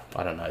 because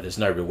I don't know, there's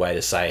no real way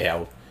to say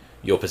how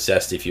you're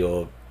possessed if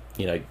you're,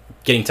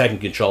 getting taken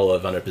control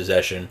of under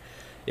possession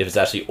if it's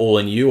actually all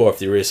in you, or if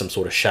there is some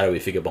sort of shadowy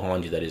figure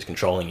behind you that is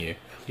controlling you.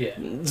 Yeah.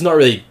 It's not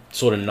really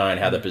sort of known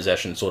how the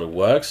possession sort of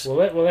works. Well,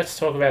 let's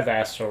talk about the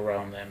astral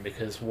realm then,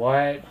 because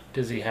why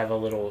does he have a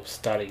little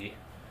study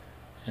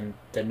and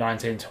the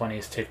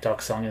 1920s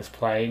TikTok song is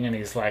playing and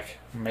he's like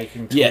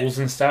making tools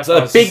and stuff? So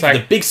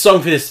the big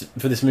song for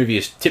this movie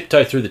is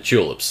Tiptoe Through the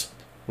Tulips.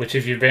 Which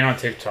if you've been on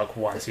TikTok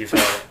once, you've heard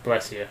it.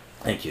 Bless you.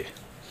 Thank you.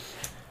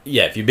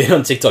 Yeah, if you've been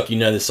on TikTok, you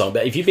know this song.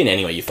 But if you've been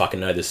anywhere, you fucking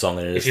know this song.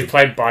 And if you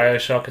played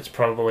Bioshock, it's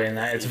probably in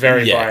that. It's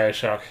very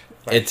Bioshock.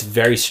 Like, it's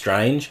very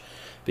strange.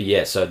 But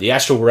yeah, so the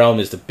astral realm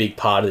is the big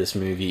part of this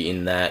movie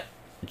in that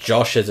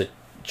Josh as a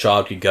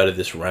child could go to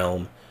this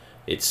realm.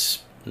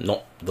 It's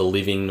not the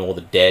living nor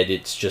the dead.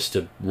 It's just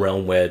a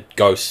realm where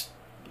ghosts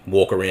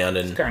walk around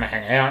and... Just going to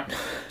hang out.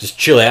 Just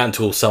chill out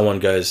until someone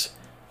goes,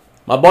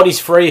 my body's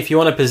free if you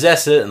want to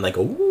possess it. And they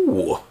go, ooh,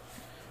 we'll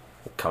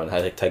come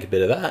and take a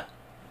bit of that.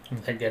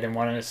 And they get in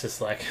one and it's just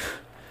like...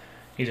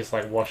 He just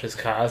like washes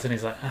cars and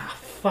he's like,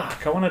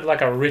 fuck, I wanted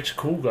like a rich,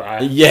 cool guy.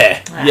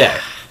 Yeah.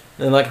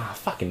 And they're like,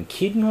 fucking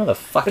kid, what the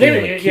fuck are you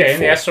a kid in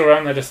the astral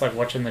realm, they're just like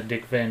watching the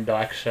Dick Van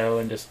Dyke show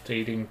and just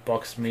eating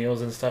boxed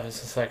meals and stuff.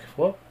 It's just like,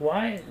 what?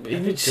 Why are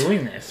you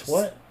doing this?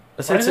 What?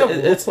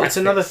 It's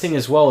another thing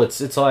as well.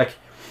 It's like,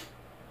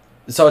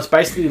 so it's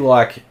basically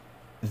like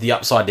the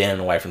Upside Down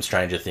away from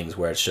Stranger Things,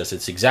 where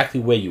it's exactly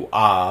where you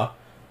are,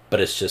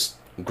 but it's just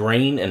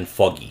green and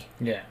foggy.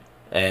 Yeah.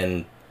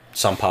 And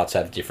some parts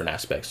have different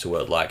aspects to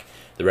it, like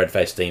the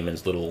red-faced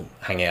demon's little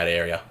hangout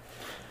area.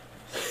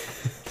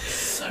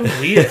 So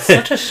weird. It's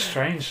such a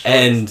strange story.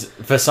 And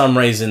for some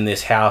reason,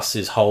 this house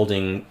is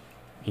holding,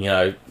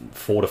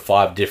 4 to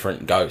 5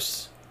 different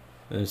ghosts.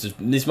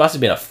 This must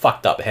have been a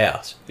fucked up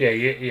house. Yeah.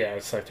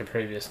 It's like the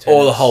previous tenants.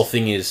 Or the whole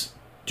thing is,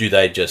 do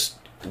they just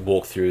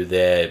walk through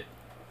their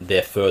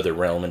further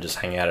realm and just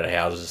hang out at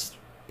houses,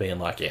 being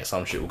like, yeah,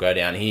 some shit will go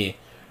down here.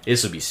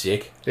 This will be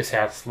sick. This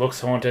house looks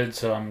haunted,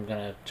 so I'm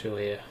gonna chill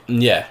here.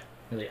 Yeah.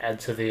 Really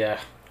add to the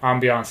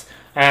ambiance.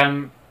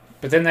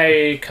 But then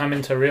they come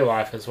into real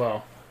life as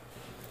well.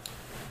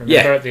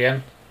 Remember at the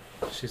end?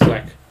 She's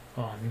like,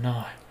 oh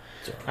no.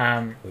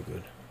 We're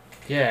good.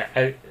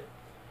 Yeah,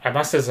 I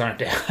must have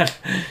zoned out.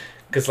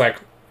 Because,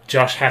 like,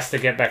 Josh has to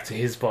get back to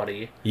his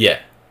body. Yeah.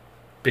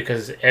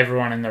 Because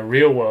everyone in the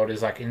real world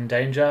is, like, in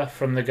danger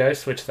from the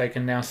ghost, which they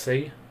can now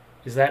see.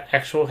 Is that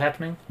actual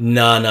happening?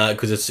 No,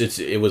 because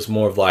it was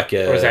more of like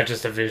a... Or is that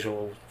just a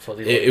visual for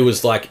the... It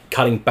was like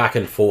cutting back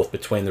and forth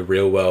between the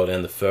real world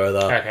and the further.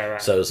 Okay,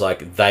 right. So it was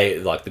like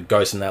the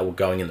ghosts and that were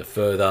going in the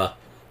further,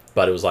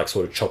 but it was like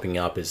sort of chopping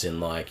up as in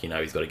like,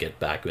 he's got to get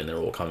back when they're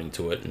all coming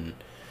to it. And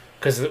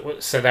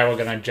so they were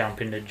going to jump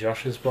into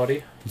Josh's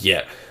body?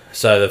 Yeah.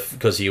 So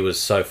because he was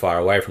so far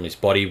away from his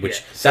body,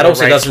 which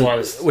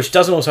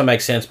doesn't also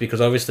make sense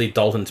because obviously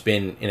Dalton's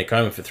been in a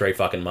coma for 3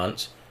 fucking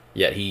months.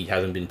 Yet he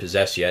hasn't been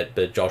possessed yet,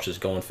 but Josh has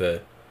gone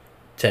for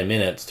 10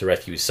 minutes to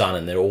rescue his son,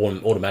 and they're all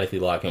automatically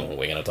like, we're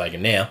going to take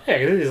him now. Yeah,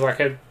 he's like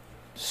a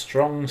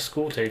strong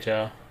school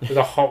teacher with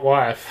a hot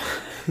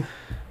wife.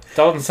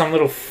 Dalton's some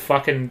little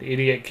fucking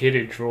idiot kid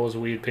who draws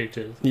weird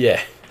pictures.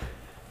 Yeah.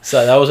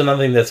 So that was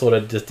another thing that sort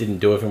of just didn't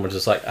do it for him, was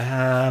just like,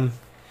 I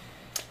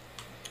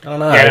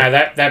don't know. Yeah, no,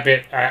 that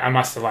bit, I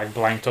must have like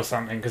blanked or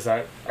something, because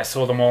I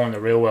saw them all in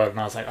the real world, and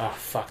I was like, oh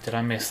fuck, did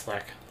I miss,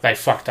 like, they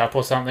fucked up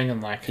or something,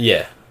 and like...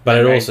 Yeah. But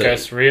it also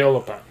ghost real,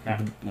 but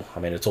no. I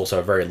mean, it's also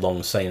a very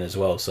long scene as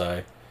well,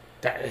 so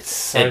it's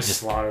so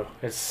slow.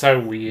 It's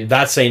so weird.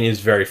 That scene is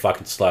very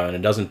fucking slow, and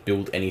it doesn't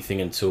build anything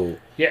until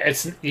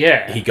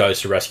he goes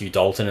to rescue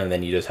Dalton, and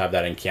then you just have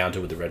that encounter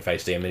with the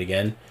red-faced demon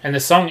again. And the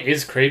song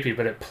is creepy,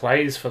 but it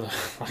plays for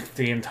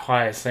the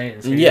entire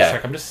scene. So you're just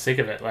like, I'm just sick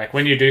of it. Like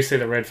when you do see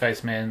the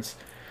red-faced man's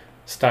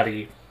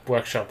study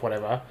workshop,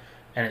 whatever.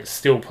 And it's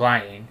still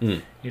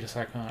playing, you're just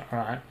like, oh,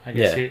 alright, I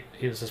guess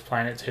he was just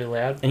playing it too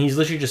loud. And he's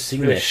literally just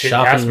sitting there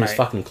sharpening his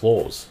fucking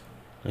claws.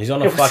 He's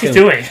on what's he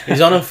doing? He's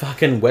on a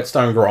fucking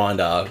whetstone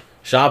grinder,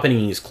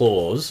 sharpening his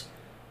claws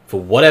for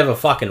whatever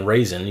fucking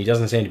reason. He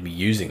doesn't seem to be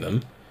using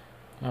them.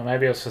 Oh,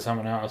 maybe it was for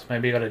someone else.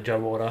 Maybe he got a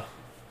job order.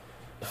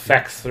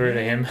 Faxed through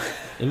to him.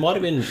 It might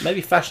have been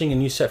maybe fashioning a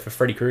new set for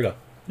Freddy Krueger.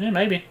 Yeah,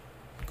 maybe.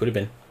 Could have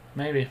been.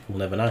 Maybe. We'll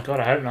never know.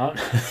 God, I hope not.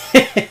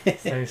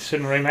 So you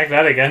shouldn't remake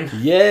that again.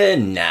 Yeah,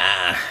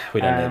 nah.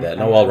 We don't need that.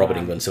 Not while Robert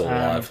England's still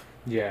alive.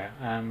 Yeah.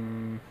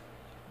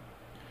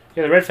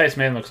 The red-faced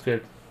man looks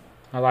good.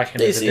 I like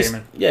him as a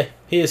demon. Yeah,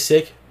 he is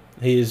sick.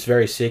 He is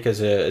very sick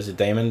as a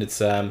demon.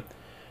 It's I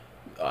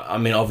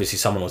mean, obviously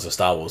someone was a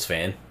Star Wars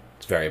fan.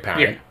 It's very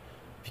apparent. Yeah.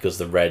 Because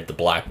the red, the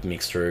black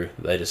mixed through,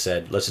 they just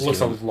said, let's just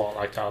looks a lot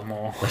like Darth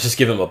Maul. Let's just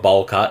give him a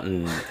bowl cut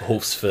and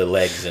hoofs for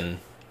legs and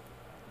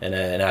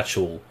an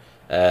actual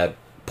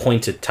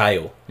pointed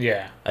tail.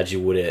 Yeah. As you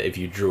would if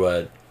you drew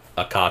a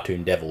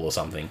cartoon devil or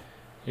something.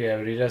 Yeah,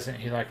 but he doesn't.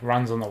 He like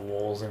runs on the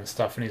walls and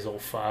stuff, and he's all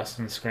fast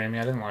and screaming.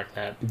 I didn't like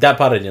that. That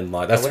part I didn't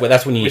like.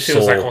 That's when you saw. It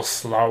was like all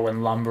slow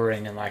and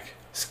lumbering and like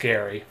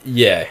scary.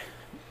 Yeah,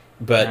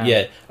 but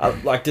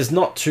like there's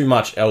not too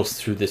much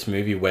else through this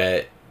movie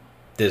where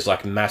there's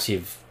like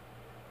massive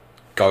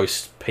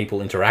ghost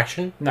people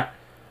interaction. No.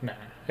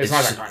 It's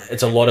not that kind of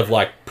it's a lot of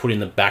like put in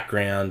the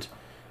background,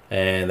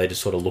 and they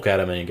just sort of look at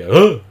him and you go,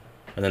 oh,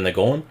 and then they're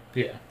gone.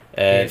 Yeah.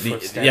 And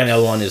the only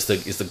other one is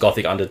the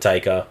Gothic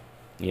Undertaker,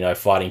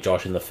 fighting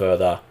Josh in the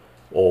further,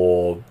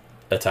 or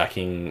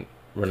attacking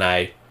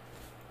Renee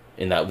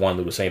in that one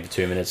little scene for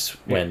 2 minutes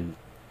when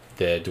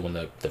they're doing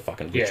the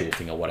fucking ritual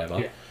thing or whatever.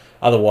 Yeah.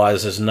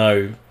 Otherwise, there's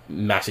no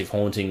massive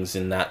hauntings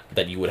in that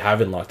you would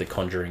have in like The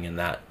Conjuring and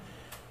that,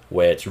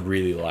 where it's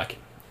really like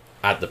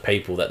at the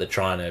people that they're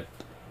trying to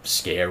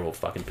scare or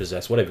fucking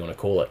possess, whatever you want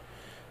to call it.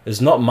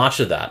 There's not much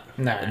of that.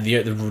 No.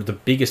 The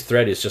biggest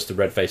threat is just the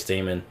red-faced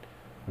demon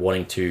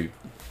wanting to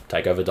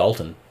take over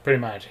Dalton. Pretty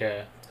much,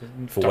 yeah.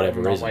 For whatever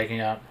reason. Not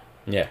waking up.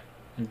 Yeah.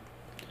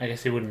 I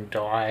guess he wouldn't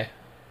die.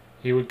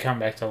 He would come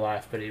back to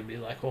life, but he'd be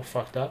like all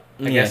fucked up.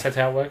 I guess that's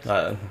how it works.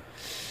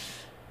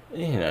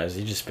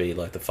 He'd just be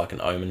like the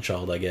fucking Omen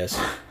child, I guess.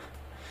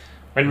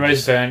 When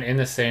Rose Byrne, in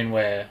the scene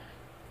where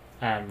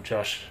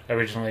Josh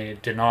originally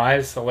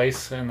denies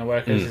Elise and the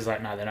workers, he's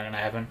like, no, they're not going to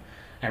happen.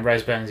 And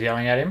Rose Byrne's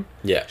yelling at him.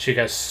 Yeah. She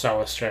goes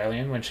so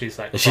Australian when she's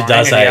like she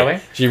does and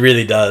yelling. She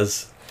really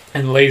does.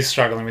 And Lee's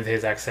struggling with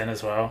his accent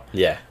as well.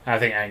 Yeah. I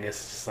think Angus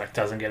just like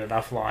doesn't get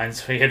enough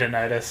lines for you to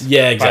notice.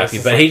 Yeah, exactly.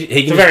 But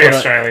he can very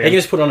Australian. He can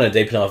just put on a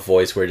deep enough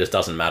voice where it just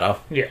doesn't matter.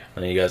 Yeah.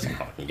 And he goes, you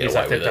can get he's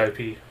away like with the it.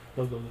 dopey.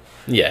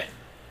 Yeah.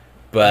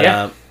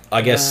 But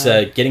I guess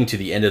getting to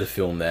the end of the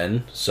film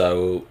then,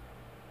 so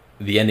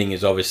the ending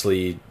is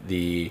obviously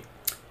the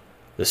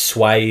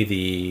sway,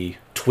 the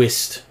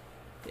twist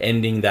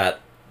ending that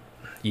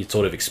you'd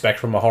sort of expect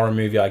from a horror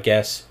movie, I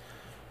guess,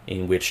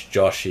 in which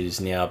Josh is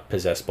now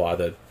possessed by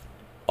the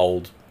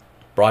old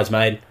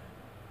bridesmaid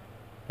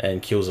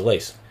and kills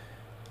Elise.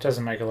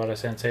 Doesn't make a lot of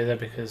sense either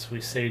because we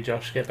see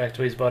Josh get back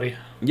to his body.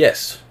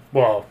 Yes.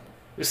 Well,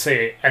 we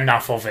see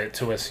enough of it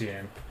to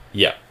assume.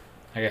 Yeah.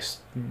 I guess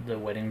the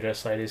wedding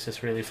dress lady's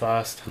just really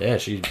fast. Yeah,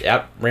 she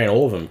outran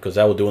all of them because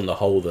they were doing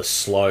the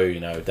slow,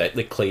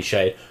 the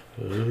cliche.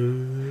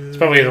 It's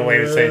probably the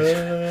latest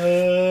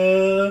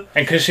scene.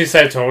 And because she's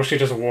so tall, she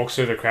just walks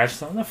through the crowd.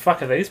 She's like, what the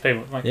fuck are these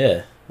people? Like,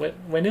 yeah.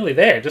 We're nearly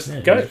there.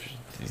 Just go.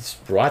 It's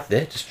right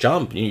there. Just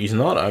jump. He's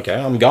not. Okay,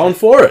 I'm going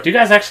for it. Do you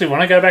guys actually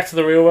want to go back to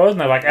the real world?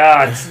 And they're like,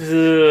 it's,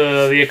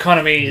 the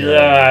economy,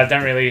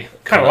 don't really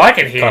kind of like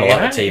it here. Kind of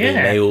like the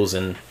TV meals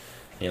and,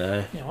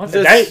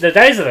 the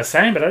days are the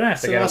same, but I don't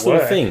have to go to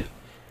work. Thing.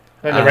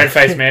 Then the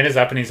red-faced man is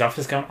up in his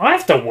office going, I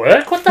have to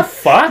work? What the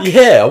fuck?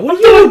 Yeah, what are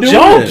you doing?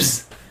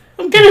 Jobs.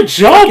 Get a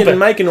job!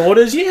 Making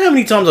orders. You know how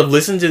many times I've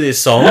listened to this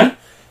song?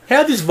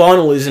 How this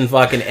vinyl isn't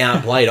fucking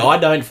outplayed, I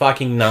don't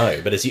fucking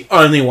know. But it's the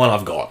only one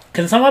I've got.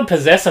 Can someone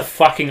possess a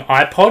fucking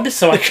iPod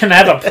so I can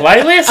have a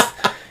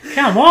playlist?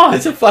 Come on.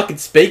 There's some fucking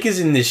speakers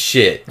in this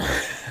shit.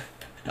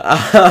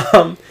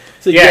 So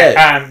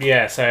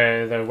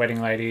the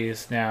wedding lady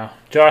is now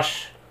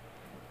Josh.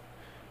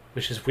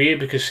 Which is weird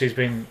because she's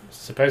been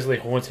supposedly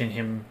haunting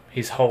him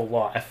his whole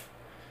life.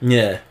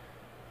 Yeah.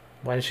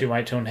 Why did she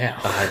wait till now?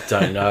 I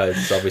don't know.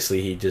 It's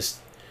obviously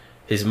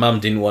his mum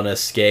didn't want to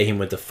scare him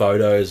with the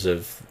photos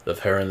of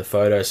her in the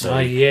photo, so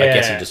I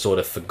guess he just sort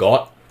of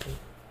forgot.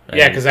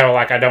 Yeah, because they were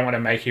like, I don't want to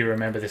make you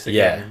remember this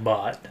again,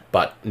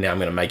 but now I'm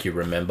going to make you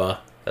remember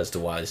as to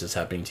why this is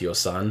happening to your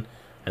son.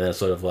 And then it's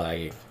sort of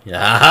like,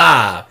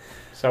 ha!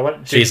 So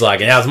what? She's like,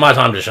 now it's my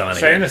time to shine again.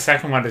 So in the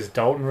second one, does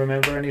Dalton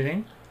remember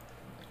anything?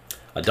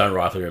 I don't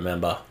rightly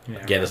remember.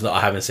 Yeah, again,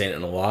 I haven't seen it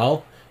in a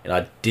while. And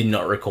I did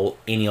not recall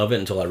any of it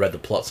until I read the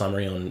plot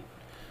summary on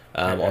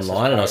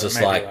online, and I was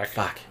just like,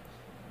 fuck,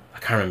 I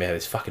can't remember how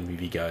this fucking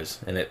movie goes.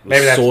 And it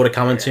was sort of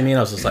coming to me, and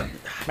I was just like...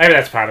 Maybe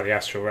that's part of the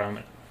astral realm.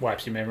 It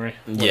wipes your memory.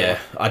 Whatever. Yeah,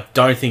 I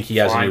don't think he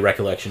has any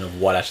recollection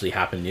of what actually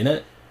happened in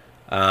it.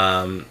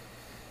 I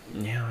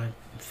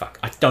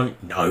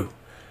don't know.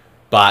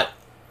 But,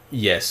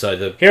 yeah, so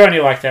the... Here on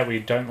You Like That, we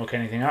don't look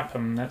anything up,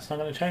 and that's not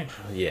going to change.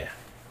 Yeah,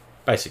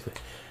 basically.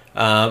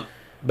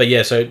 But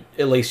yeah, so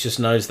Elise just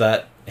knows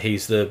that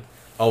he's the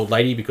old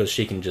lady because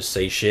she can just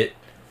see shit.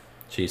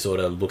 She sort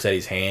of looks at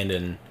his hand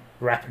and...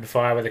 Rapid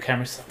fire with the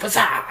camera. Like,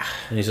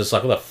 and he's just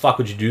like, what the fuck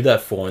would you do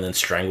that for? And then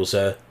strangles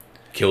her,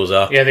 kills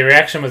her. Yeah, the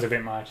reaction was a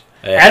bit much.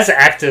 Yeah. As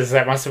actors,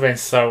 that must have been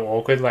so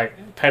awkward.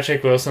 Like,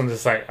 Patrick Wilson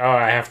just like, oh,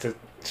 I have to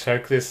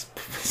choke this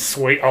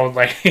sweet old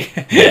lady.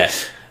 Yeah.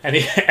 And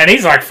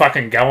he's like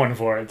fucking going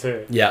for it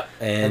too. Yeah.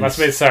 And it must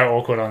have been so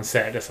awkward on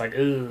set. Just like,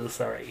 ooh,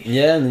 sorry.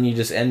 Yeah, and then you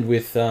just end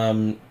with...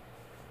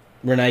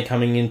 Renee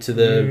coming into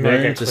the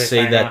room to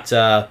see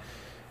that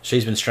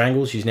she's been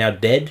strangled. She's now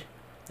dead,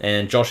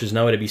 and Josh is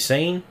nowhere to be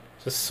seen.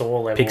 Just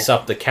Saw level. Picks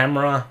up the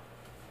camera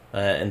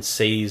and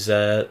sees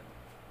the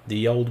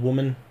old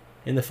woman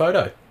in the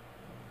photo,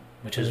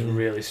 which is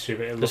really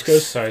stupid. It looks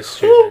so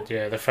stupid.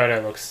 Yeah, the photo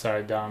looks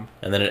so dumb.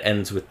 And then it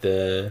ends with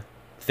the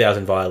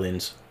 1,000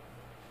 violins.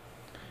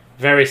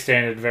 Very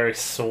standard, very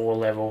Saw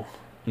level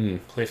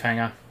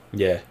cliffhanger.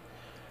 Yeah.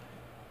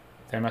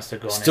 They must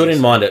have gone. Still didn't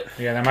mind it.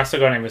 Yeah, they must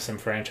have gone in with some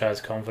franchise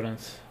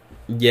confidence.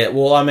 Yeah,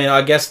 well, I mean,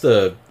 I guess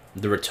the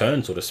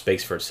return sort of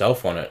speaks for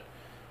itself on it.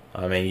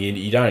 I mean,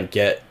 you don't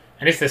get...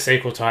 And if the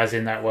sequel ties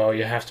in that well,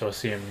 you have to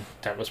assume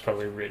that was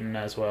probably written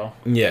as well.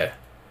 Yeah.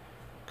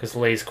 Because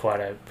Lee's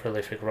quite a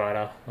prolific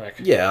writer.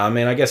 Yeah, I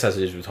mean, I guess as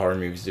it is with horror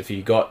movies, if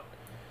you got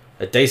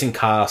a decent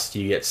cast,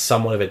 you get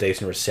somewhat of a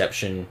decent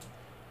reception,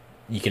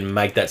 you can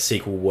make that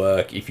sequel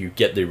work if you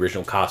get the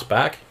original cast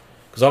back.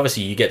 Because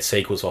obviously you get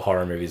sequels for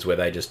horror movies where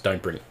they just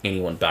don't bring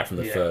anyone back from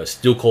the first.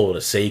 Still call it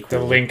a sequel.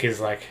 The link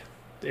is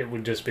it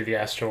would just be the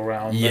astral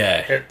realm.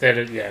 Yeah.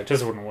 It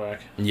just wouldn't work.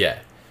 Yeah.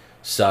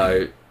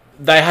 So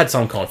they had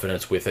some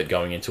confidence with it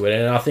going into it,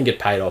 and I think it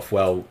paid off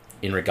well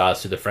in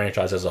regards to the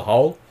franchise as a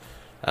whole.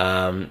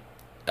 As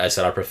I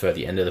said, I prefer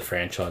the end of the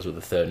franchise with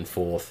the third and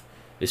fourth,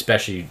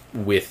 especially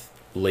with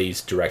Lee's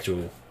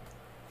directorial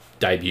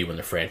debut in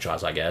the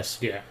franchise, I guess.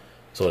 Yeah.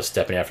 Sort of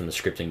stepping out from the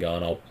script and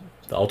going,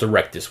 I'll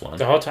direct this one.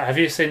 The whole time, have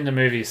you seen the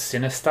movie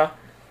Sinister?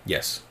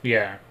 Yes.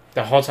 Yeah.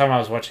 The whole time I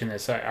was watching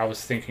this, I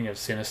was thinking of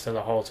Sinister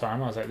the whole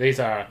time. I was like, these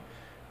are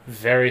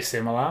very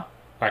similar.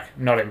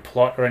 Not in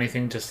plot or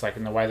anything, just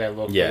in the way they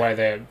look, the way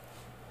they're...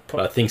 But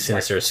I think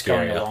Sinister is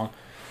scarier.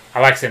 I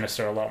like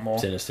Sinister a lot more.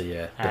 Sinister,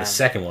 yeah. But the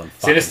second one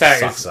Sinister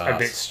sucks is a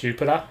bit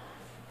stupider.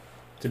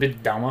 It's a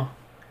bit dumber.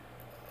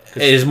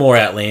 It is more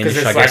outlandish,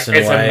 I guess, in a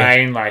way. It's a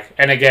main,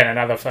 and again,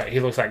 he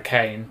looks like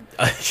Kane.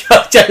 I was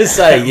going to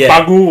say, yeah.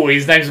 Bagul,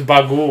 his name's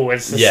Bagul.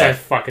 It's just so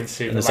fucking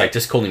stupid. And it's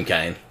just call him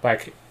Kane.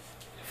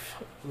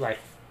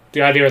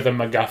 The idea of the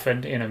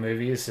MacGuffin in a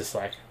movie is just,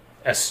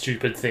 a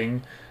stupid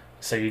thing.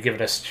 So you give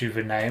it a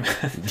stupid name.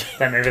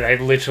 That movie, they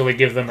literally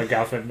give them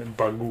MacGuffin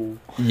Bagul.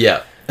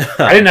 Yeah.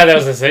 I didn't know there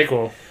was a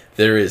sequel.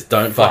 There is.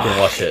 Don't fucking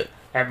watch it.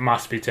 That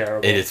must be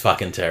terrible. It is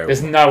fucking terrible.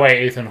 There's no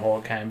way Ethan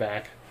Hawke came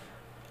back.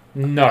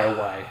 No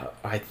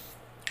way.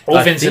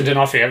 Vincent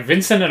D'Onofrio.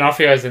 Vincent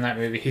D'Onofrio's in that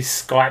movie. He's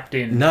Skyped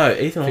in. No,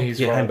 Ethan Hawke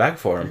came back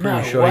for him. I'm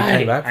pretty sure he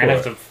came back for it. I'd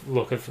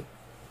have to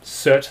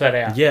search that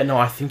out. Yeah, no,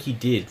 I think he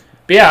did.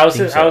 But yeah, I was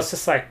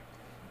just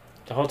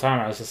the whole time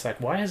I was just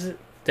why is it...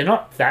 They're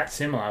not that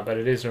similar, but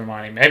it is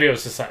reminding me. Maybe it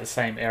was just the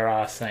same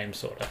era, same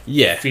sort of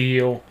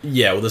feel.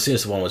 Yeah, well, the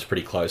Sinister one was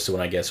pretty close to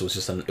one, I guess. It was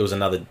just it was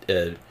another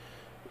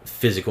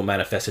physical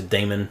manifested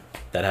demon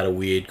that had a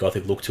weird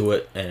gothic look to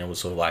it, and it was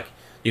sort of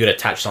you could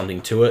attach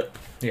something to it.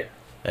 Yeah.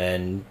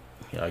 And,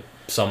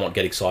 somewhat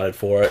get excited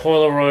for it.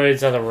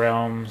 Polaroids, other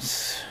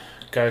realms,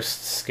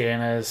 ghost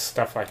scanners,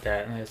 stuff like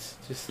that. And it's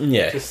just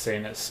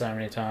seen it so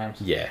many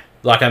times. Yeah.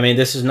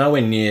 This is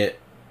nowhere near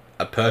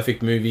a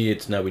perfect movie.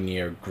 It's nowhere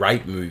near a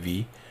great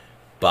movie.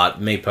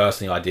 But me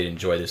personally, I did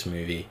enjoy this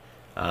movie.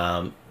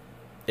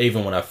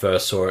 Even when I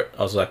first saw it,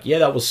 I was like, yeah,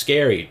 that was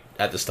scary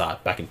at the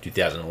start, back in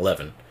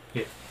 2011.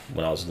 Yeah.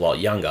 When I was a lot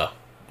younger.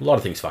 A lot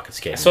of things fucking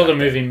scared me. I saw the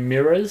movie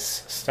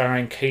Mirrors,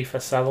 starring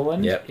Kiefer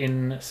Sutherland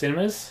in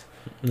cinemas.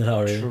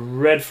 No, really.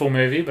 Dreadful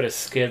movie, but it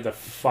scared the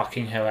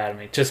fucking hell out of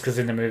me. Just because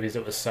in the movies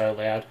it was so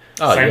loud.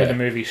 Same with the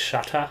movie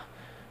Shutter,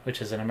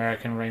 which is an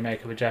American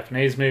remake of a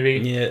Japanese movie.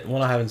 Yeah,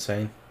 one I haven't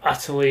seen.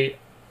 Utterly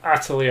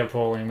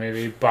appalling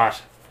movie,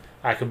 but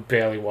I could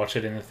barely watch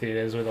it in the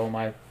theaters with all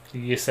my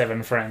Year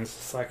 7 friends.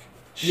 It's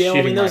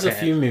there was a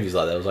few movies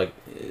like that. It was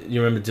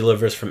you remember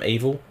Deliver Us from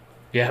Evil?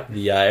 Yeah.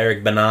 The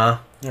Eric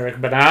Bana.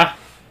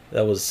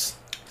 That was...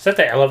 Is that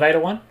the elevator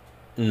one?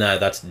 No,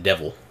 that's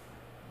Devil.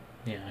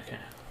 Yeah, okay.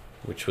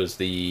 Which was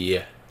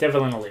the...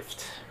 Devil in a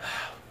Lift.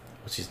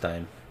 What's his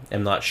name?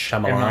 M. Night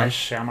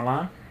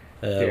Shyamalan.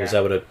 Was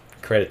able to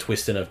create a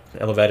twist in an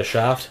elevator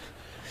shaft.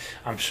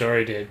 I'm sure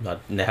he did. I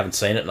haven't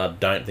seen it, and I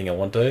don't think I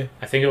want to.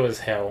 I think it was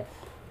Hell.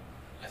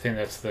 I think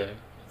that's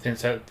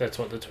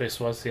what the twist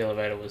was. The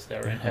elevator was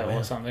there in Hell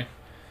or something.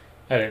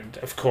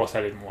 Of course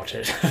I didn't watch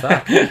it.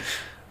 Fuck.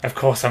 Of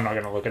course I'm not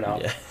going to look it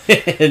up.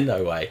 Yeah.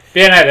 No way. But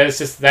yeah, no, there's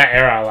just that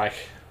era.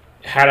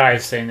 Had I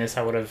seen this,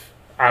 I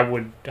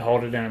would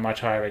hold it in a much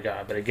higher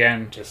regard. But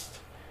again, just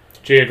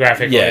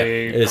geographically,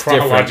 it's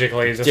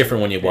chronologically, it's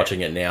different when you're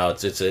watching it now.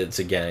 It's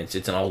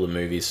an older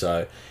movie,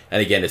 so,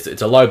 and again, it's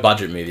a low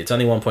budget movie. It's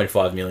only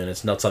 1.5 million.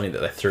 It's not something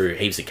that they threw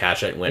heaps of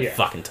cash at and went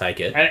fucking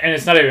take it. And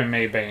it's not even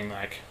me being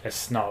a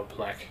snob.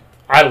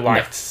 I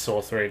liked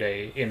Saw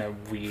 3D in a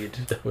weird,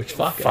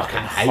 fucking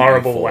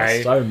horrible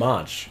way so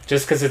much.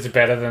 Just because it's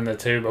better than the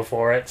two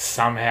before it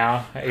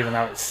somehow, even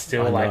though it's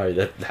still I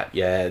know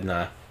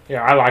no.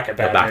 Yeah, I like a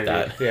bad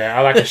movie. Yeah,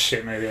 I like a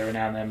shit movie every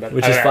now and then. But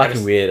which is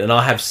fucking weird. And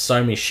I have so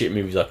many shit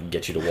movies I can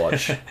get you to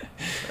watch. I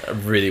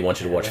really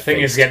want you to watch. The thing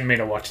is getting me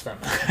to watch them.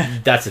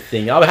 That's the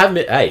thing. I've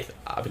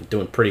been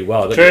doing pretty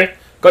well.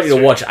 Got you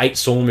to watch 8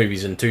 Saw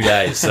movies in 2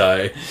 days.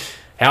 So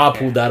how I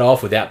pulled that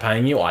off without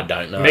paying you, I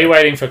don't know. Me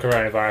waiting for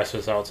coronavirus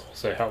results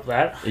also helped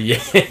that. Yeah,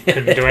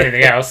 couldn't do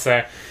anything else.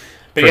 So,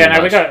 but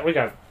we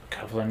got a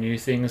couple of new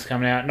things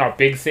coming out. Not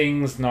big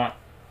things. Not.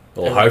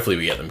 Well, hopefully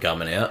we get them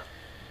coming out.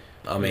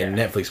 I mean,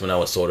 Netflix will know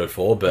what's sorted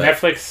for, but...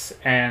 Netflix,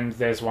 and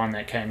there's one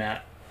that came out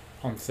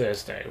on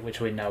Thursday,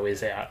 which we know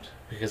is out,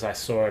 because I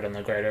saw it on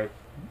the Greater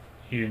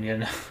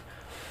Union,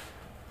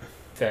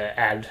 the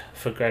ad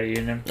for Greater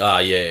Union. Ah,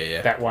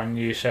 yeah. That one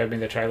you showed me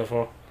the trailer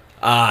for.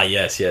 Ah,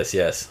 yes.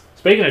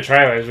 Speaking of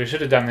trailers, we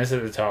should have done this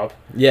at the top.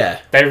 Yeah.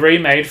 They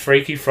remade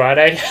Freaky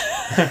Friday,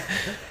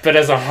 but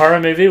as a horror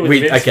movie with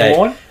Vince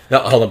Vaughn. No,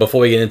 hold on, before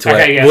we get into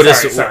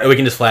it, we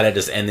can just flat out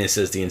just end this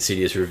as the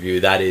Insidious review.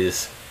 That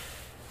is...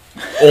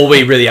 all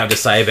we really have to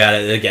say about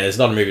it, again, it's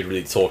not a movie to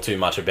really talk too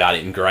much about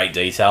it in great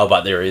detail,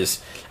 but there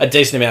is a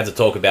decent amount to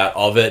talk about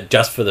of it,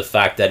 just for the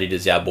fact that it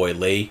is our boy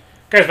Lee.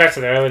 Goes back to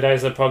the early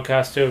days of the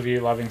podcast, two of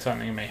you loving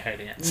something and me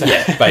hating it. So.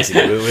 Yeah,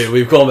 basically.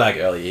 We've gone back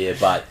early here,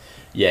 but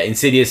yeah,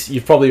 Insidious,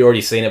 you've probably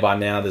already seen it by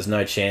now. There's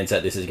no chance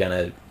that this is going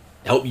to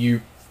help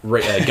you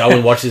go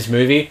and watch this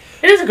movie.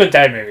 It is a good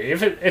day movie.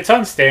 If it's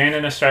on Stan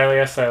in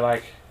Australia, so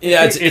like...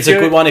 Yeah, it's a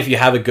good one if you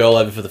have a girl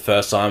over for the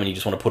first time and you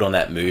just want to put on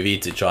that movie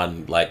to try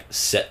and like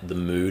set the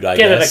mood, I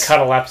guess. Get it a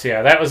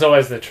cuddle-lapsia. That was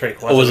always the trick,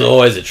 wasn't it? It was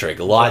always a trick.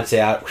 Lights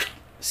out,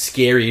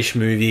 scary-ish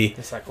movie,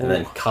 like, and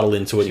then cuddle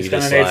into it. She's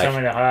going to need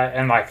someone to hide.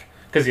 And like,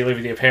 because you live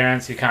with your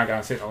parents, you can't go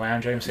and sit in the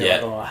lounge room, so you're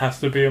like, oh, it has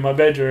to be in my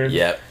bedroom.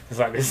 Yeah. It's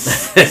like,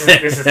 this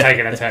is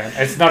taking a turn.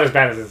 It's not as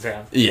bad as it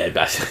sounds. Yeah,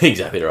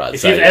 exactly right.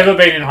 If you've ever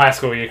been in high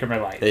school, you can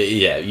relate.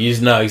 Yeah, you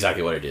know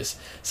exactly what it is.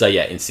 So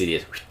yeah,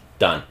 Insidious,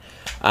 done.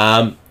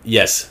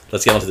 Yes,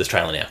 let's get on to this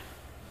trailer now.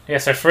 Yeah,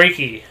 so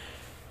Freaky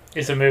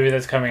is a movie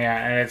that's coming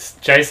out, and it's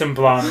Jason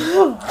Blum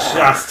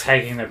just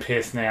taking the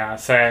piss now.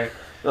 So,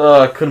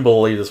 I couldn't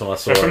believe this when I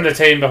saw it. So from the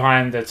team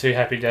behind the two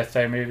Happy Death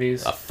Day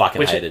movies. I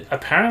fucking hated.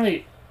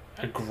 Apparently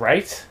are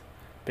great,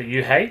 but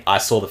you hate? I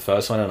saw the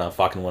first one and I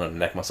fucking wanted to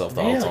neck myself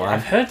the whole time.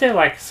 I've heard they're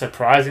like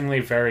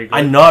surprisingly very good.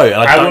 I know, and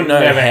I don't know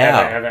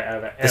how.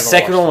 Ever the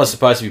second one was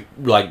supposed to be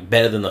like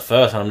better than the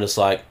first, and I'm just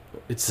like,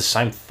 it's the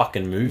same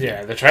fucking movie.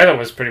 Yeah, the trailer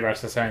was pretty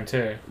much the same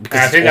too.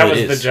 Because I think that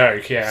was the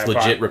joke, yeah. It's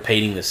legit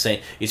repeating the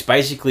scene. It's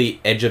basically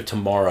Edge of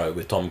Tomorrow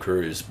with Tom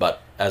Cruise,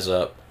 but as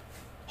a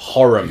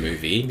horror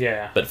movie.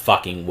 Yeah. But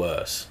fucking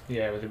worse.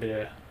 Yeah, with a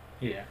bit of...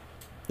 Yeah.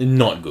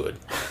 Not good.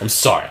 I'm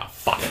sorry, I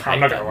fucking hate I'm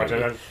not going to watch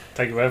it. I'll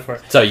take your word for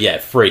it. So yeah,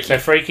 Freaky. So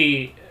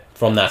Freaky...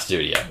 From that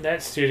studio.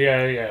 That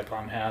studio, yeah,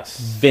 Blumhouse.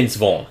 Vince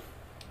Vaughn.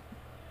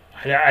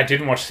 I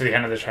didn't watch to the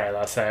end of the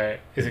trailer, so...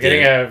 Is it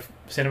getting a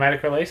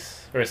cinematic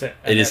release? Or is it...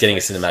 It is getting a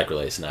cinematic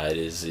release. No, it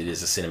is a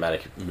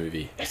cinematic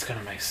movie. It's going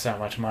to make so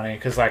much money,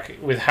 because like,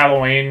 with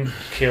Halloween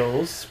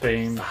Kills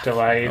being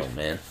delayed... Oh,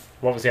 man.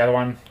 What was the other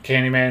one?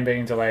 Candyman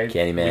being delayed.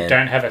 Candyman. We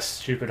don't have a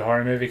stupid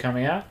horror movie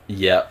coming out.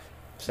 Yep.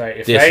 So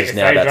if they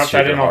drop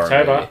that in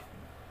October...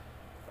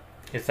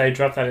 If they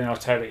drop that in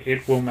October,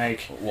 it will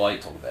make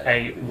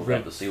a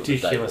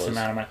ridiculous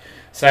amount of money.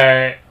 So,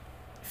 a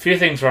few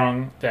things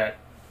wrong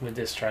with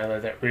this trailer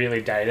that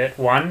really date it.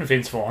 One,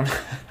 Vince Vaughn.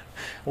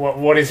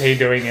 What is he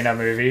doing in a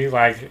movie?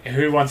 Like,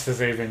 who wants to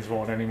see Vince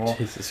Vaughn anymore?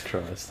 Jesus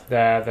Christ.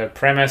 The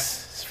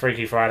premise is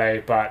Freaky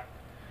Friday, but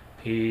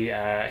he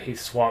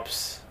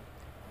swaps.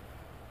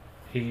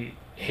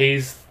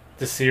 He's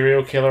the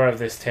serial killer of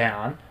this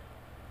town.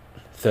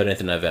 13th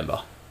of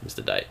November is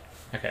the date.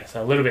 Okay,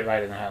 so a little bit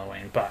later than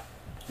Halloween, but...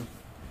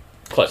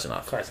 Close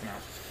enough. Close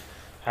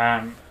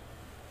enough.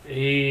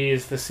 He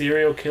is the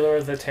serial killer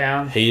of the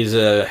town. He's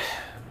a...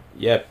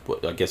 Yeah,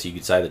 I guess you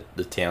could say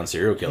the town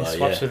serial killer, He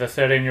swaps with a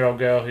 13-year-old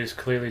girl who's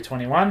clearly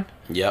 21.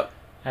 Yep.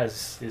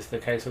 As is the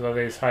case with all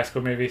these high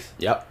school movies.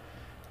 Yep.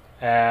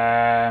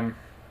 A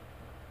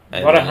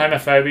lot of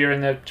homophobia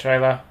in the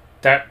trailer.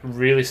 That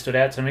really stood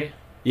out to me.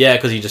 Yeah,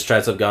 because he just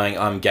straight up going,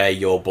 I'm gay,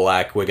 you're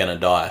black, we're going to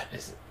die.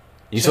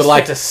 You sort of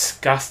like a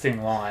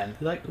disgusting line.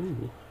 Like,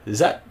 ooh. Is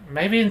that...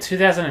 Maybe in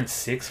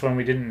 2006, when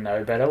we didn't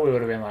know better, we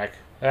would have been like,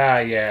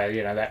 yeah,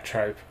 you know, that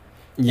trope.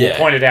 Yeah. We'll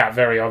point it out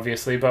very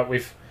obviously, but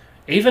we've...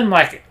 Even,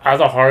 like,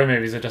 other horror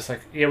movies are just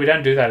like, yeah, we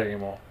don't do that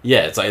anymore.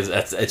 Yeah, it's like,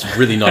 it's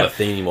really not a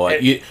thing anymore.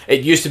 It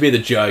used to be the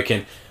joke,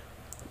 and...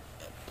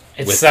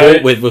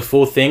 With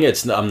full thing,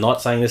 I'm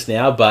not saying this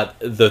now, but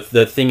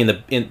the thing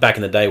back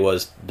in the day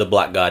was the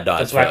black guy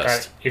dies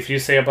first. If you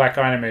see a black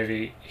guy in a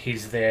movie,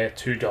 he's there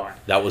to die.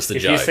 That was the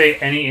joke. If you see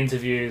any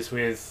interviews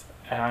with...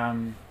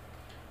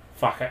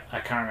 I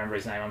can't remember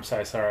his name, I'm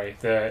so sorry.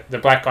 The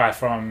black guy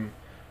from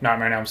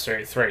Nightmare on Elm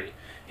Street 3.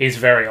 He's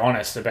very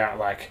honest about,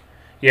 like,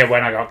 yeah,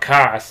 when I got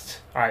cast,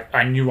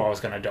 I knew I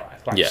was going to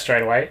die,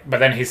 straight away. But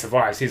then he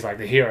survives. He's, like,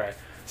 the hero.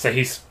 So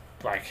he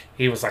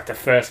was, like, the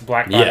first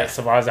black guy that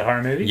survives a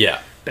horror movie. Yeah.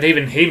 But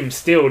even him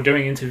still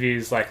doing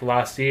interviews, like,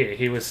 last year,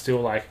 he was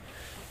still like,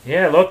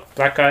 yeah, look,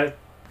 black guys,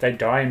 they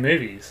die in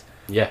movies.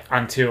 Yeah.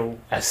 Until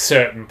a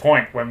certain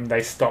point when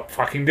they stop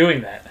fucking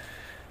doing that.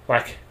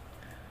 Like...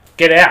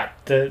 Get Out.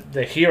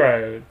 The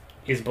hero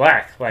is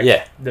black.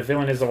 Like, the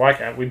villain is the white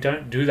guy. We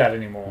don't do that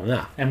anymore.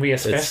 No. And we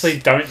especially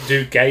don't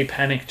do gay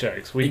panic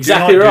jokes. We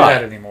exactly do not do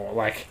that anymore.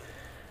 Like,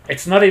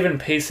 it's not even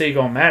PC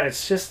gone mad.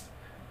 It's just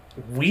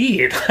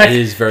weird. Like, it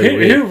is very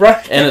weird. Who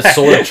wrote that? And it's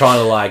sort of trying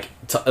to, like...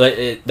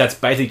 that's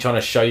basically trying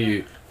to show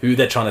you who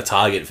they're trying to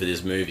target for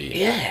this movie.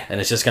 Yeah. And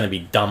it's just going to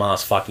be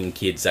dumbass fucking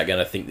kids that are going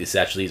to think this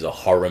actually is a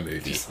horror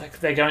movie. Just like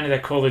they go into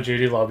their Call of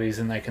Duty lobbies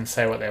and they can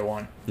say what they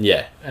want.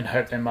 Yeah. And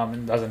hope their mum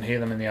and doesn't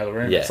hear them in the other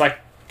room. Yeah. It's like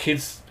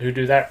kids who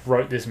do that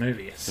wrote this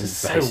movie. It's just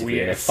so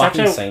weird. It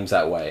fucking seems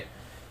that way.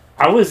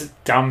 I was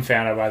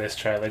dumbfounded by this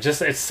trailer.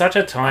 It's such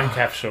a time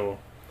capsule.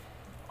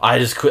 I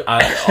just could...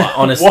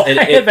 honestly,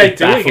 it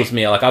baffles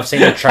me. Like, I've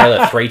seen the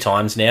trailer 3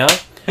 times now.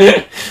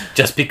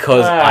 Just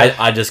because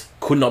I just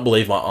could not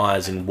believe my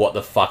eyes in what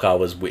the fuck I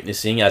was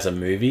witnessing as a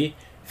movie.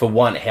 For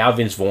one, how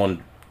Vince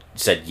Vaughn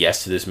said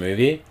yes to this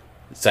movie.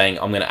 saying,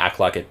 I'm going to act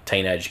like a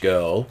teenage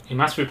girl. He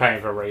must be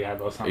paying for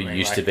rehab or something. Who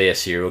used to be a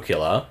serial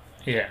killer.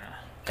 Yeah.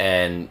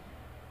 And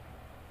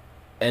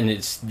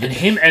it's... And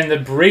him, and the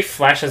brief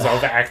flashes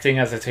of acting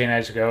as a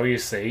teenage girl you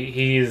see,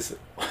 he is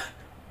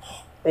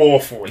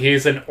awful. He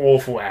is an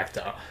awful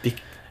actor.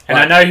 And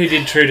I know he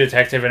did True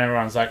Detective, and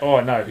everyone's like, "Oh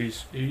no,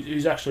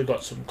 he's actually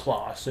got some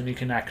class and he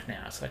can act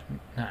now." It's like,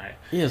 no.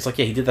 Yeah, it's like,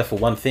 yeah, he did that for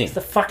one thing. He's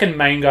the fucking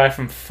main guy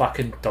from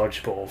fucking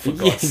Dodgeball. For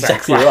God's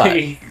exactly sake.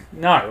 right.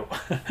 No.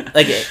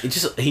 Like, he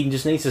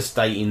just needs to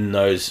stay in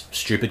those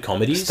stupid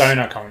comedies.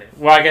 Stoner comedy.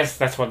 Well, I guess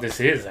that's what this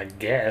is. I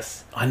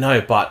guess. I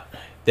know, but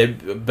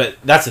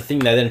that's the thing.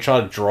 They then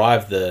try to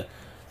drive the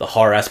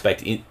horror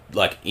aspect in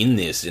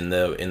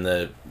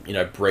the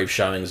brief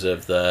showings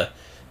of the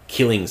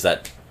killings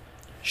that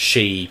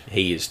he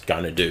is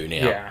going to do now.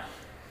 Yeah.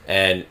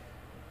 And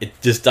it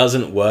just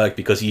doesn't work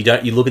because you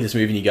look at this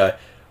movie and you go,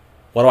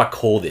 what do I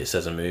call this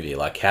as a movie?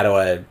 Like, how do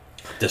I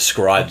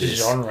describe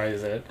this? What genre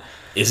is it?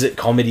 Is it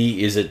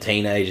comedy? Is it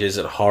teenage? Is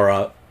it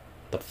horror?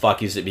 The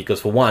fuck is it? Because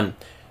for one,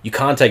 you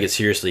can't take it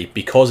seriously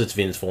because it's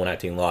Vince Vaughn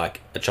acting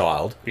like a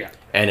child. Yeah.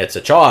 And it's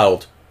a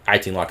child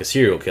acting like a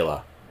serial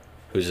killer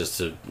who's just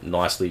a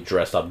nicely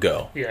dressed up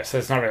girl. Yeah, so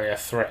it's not really a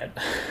threat.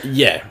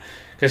 Yeah.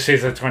 Because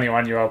she's a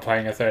 21-year-old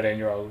playing a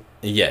 13-year-old.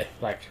 Yeah.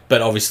 Like,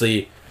 but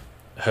obviously,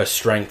 her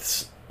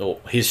strengths, or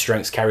his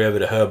strengths, carry over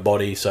to her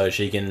body, so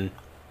she can,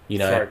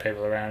 throw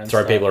people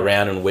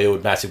around and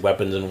wield massive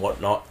weapons and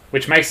whatnot.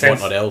 Which makes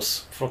sense. Whatnot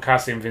else for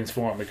casting Vince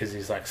Vaughn because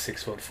he's like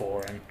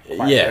 6'4" and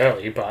quite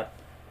early. But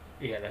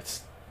yeah,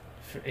 that's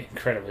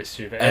incredibly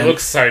stupid. And it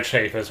looks so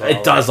cheap as well.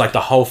 It does, like the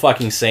whole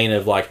fucking scene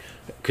of like,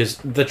 because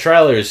the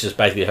trailer is just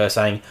basically her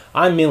saying,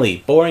 "I'm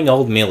Millie, boring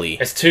old Millie."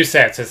 It's two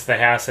sets. It's the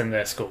house and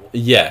the school.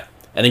 Yeah.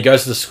 And it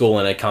goes to the school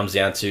and it comes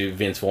down to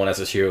Vince Vaughn as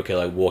a serial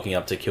killer walking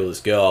up to kill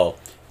this girl,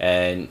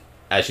 and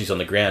as she's on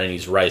the ground and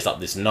he's raised up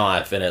this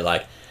knife, and it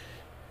like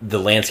the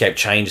landscape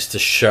changes to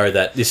show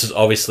that this is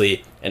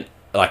obviously an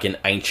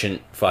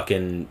ancient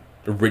fucking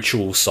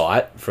ritual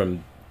site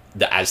from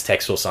the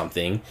Aztecs or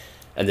something,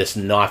 and this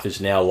knife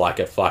is now like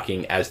a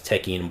fucking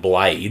Aztecian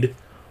blade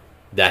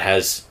that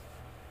has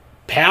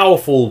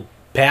powerful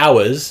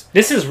powers.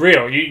 This is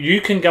real.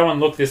 You can go and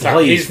look this up.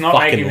 He's not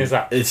making this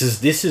up.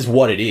 This is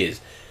what it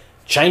is.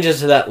 Changes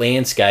to that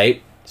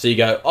landscape, so you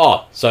go,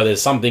 oh, so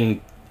there's something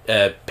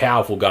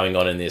powerful going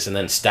on in this, and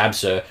then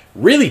stabs her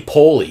really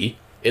poorly.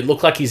 It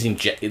looks like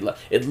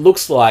it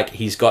looks like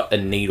he's got a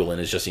needle and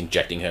is just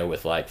injecting her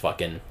with like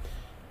fucking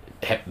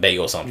Hep B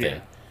or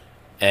something,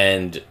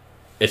 and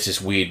it's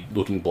this weird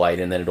looking blade,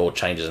 and then it all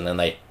changes, and then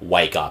they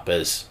wake up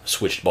as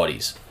switched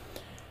bodies.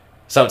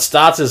 So it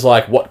starts as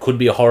like what could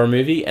be a horror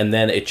movie, and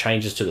then it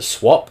changes to the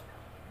swap,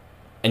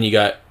 and you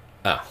go,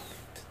 oh,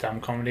 it's a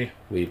dumb comedy.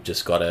 We've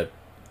just got to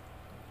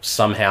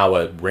somehow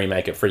a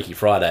remake of Freaky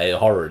Friday, a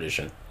horror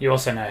edition. You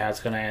also know how it's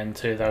going to end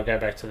too. They'll go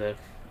back to the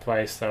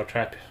place, they'll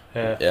trap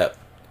her. Yep.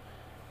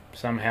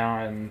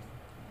 Somehow, and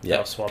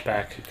they'll swap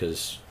back.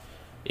 Because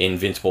in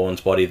Vince Vaughn's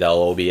body, they'll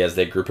all be as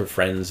their group of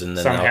friends, and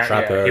then they'll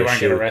trap her. He won't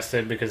get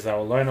arrested because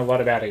they'll learn a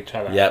lot about each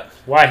other. Yep.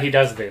 Why he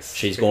does this.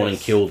 She's gone and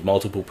killed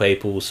multiple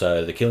people,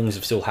 so the killings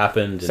have still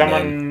happened.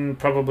 Someone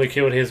probably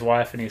killed his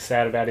wife, and he's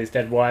sad about his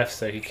dead wife,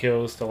 so he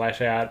kills to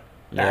lash out.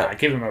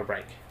 Give him a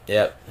break.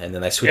 Yep, and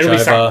then they switch over. It'll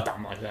be something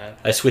dumb like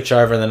that. They switch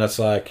over, and then it's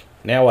like,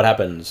 now what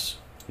happens?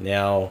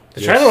 Now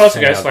the trailer also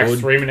goes for like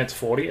 3 minutes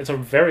 40. It's a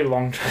very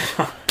long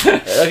trailer.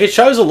 Like, it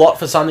shows a lot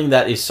for something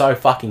that is so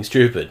fucking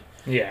stupid.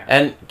 Yeah.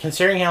 And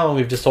considering how long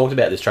we've just talked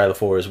about this trailer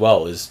for as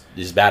well is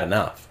bad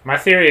enough. My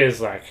theory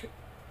is like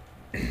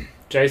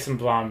Jason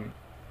Blum,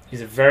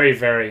 he's a very,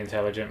 very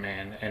intelligent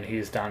man, and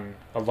he's done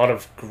a lot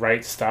of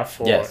great stuff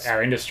for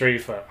our industry,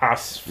 for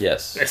us.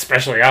 Yes.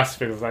 Especially us,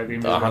 because like the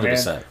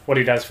 100%. Man, what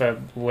he does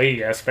for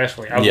Lee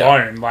especially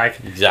alone, like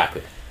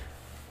exactly.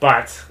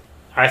 But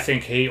I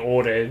think he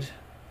ordered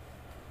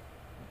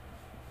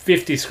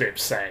 50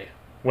 scripts, say,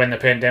 when the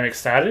pandemic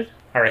started.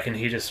 I reckon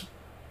he just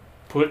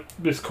put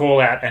this call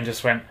out and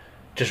just went,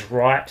 just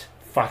write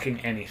fucking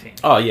anything.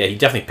 Oh, yeah, he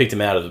definitely picked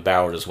him out of the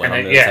barrel, just went,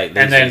 I'm going to take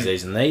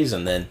these,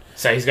 and then...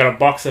 So he's got a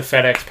box of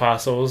FedEx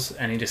parcels,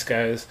 and he just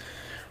goes,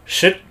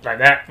 shit, like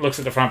that, looks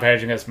at the front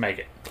page and goes, make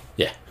it.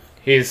 Yeah.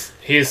 Here's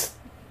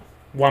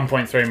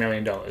 $1.3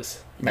 million.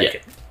 Make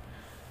it.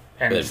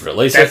 And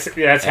release it.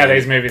 That's how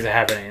these movies are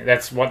happening.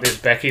 That's what this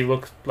Becky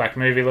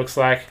movie looks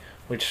like,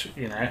 which,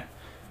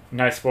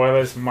 no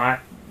spoilers, might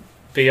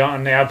be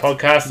on our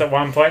podcast at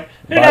one point.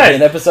 Who knows? Might be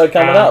an episode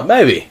coming up,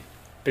 maybe.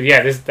 But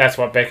yeah, that's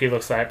what Becky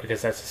looks like,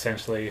 because that's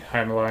essentially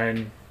Home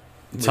Alone.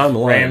 It's Home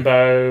Alone.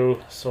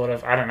 Rambo, sort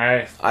of. I don't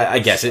know. I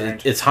guess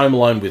it's Home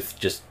Alone with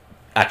just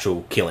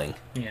actual killing.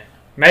 Yeah.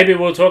 Maybe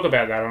we'll talk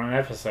about that on an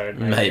episode.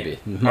 Maybe.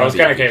 I was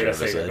going to keep it a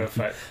secret,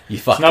 but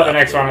it's not the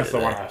next one, it's the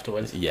one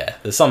afterwards. Yeah,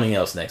 there's something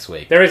else next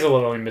week. There is a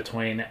little in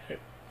between.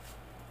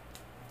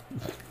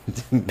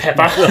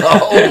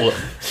 Pepper.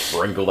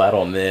 Sprinkle that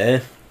on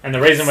there. And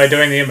the reason we're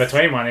doing the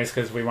in-between one is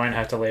because we won't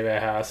have to leave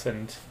our house,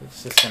 and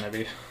it's just going to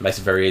be... Makes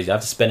it very easy. I don't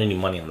have to spend any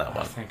money on that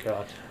one. Thank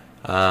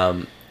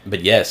God.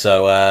 But yeah,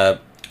 so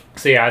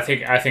So yeah, I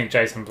think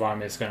Jason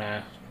Blum is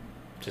gonna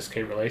just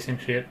keep releasing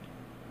shit.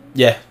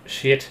 Yeah.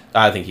 Shit.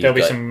 I think there'll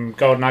be some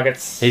gold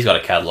nuggets. He's got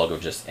a catalogue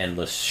of just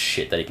endless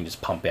shit that he can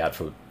just pump out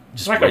for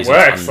just like reasons it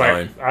works.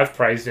 unknown. Like I've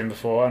praised him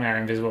before on our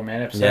Invisible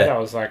Man episode. Yeah. I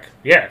was like,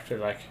 yeah,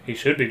 like he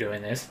should be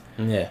doing this.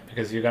 Yeah.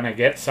 Because you're gonna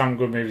get some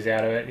good movies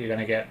out of it. You're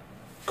gonna get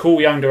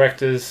cool young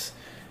directors.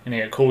 You're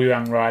gonna get cool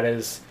young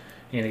writers.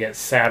 You're gonna get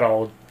sad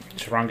old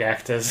drunk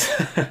actors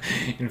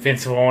in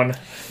Vince Vaughn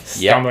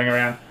stumbling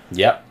around.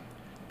 Yep.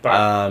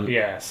 But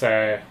yeah,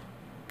 so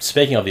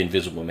speaking of the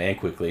Invisible Man,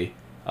 quickly,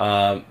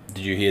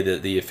 did you hear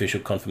that the official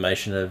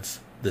confirmation of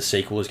the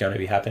sequel is going to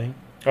be happening?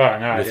 Oh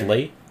no, with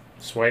Lee.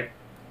 Sweet.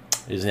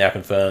 It is now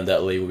confirmed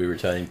that Lee will be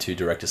returning to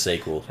direct a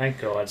sequel. Thank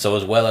God. So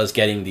as well as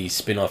getting the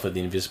spin-off of the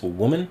Invisible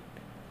Woman,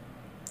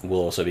 we'll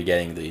also be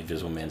getting the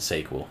Invisible Man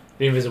sequel.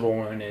 The Invisible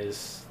Woman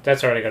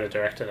that's already got a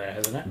director there,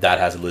 hasn't it? That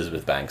has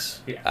Elizabeth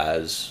Banks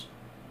as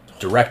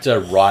director,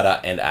 writer,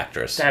 and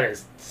actress. That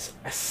is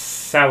a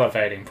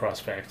salivating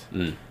prospect.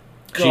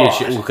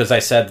 Because they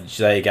said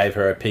they gave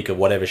her a pick of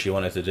whatever she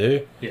wanted to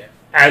do. Yeah,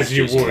 as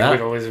you would with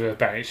Elizabeth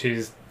Banks.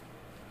 She's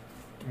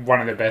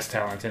one of the best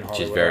talents in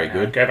Hollywood. She's very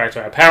good. Go back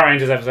to our Power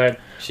Rangers episode.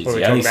 She's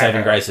the only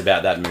saving grace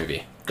about that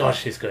movie.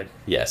 Gosh, she's good.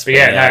 Yes, but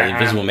yeah,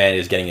 Invisible Man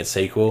is getting a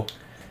sequel.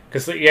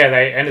 Because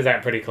they ended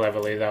that pretty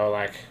cleverly. They were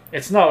like,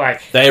 it's not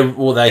like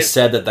they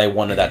said that they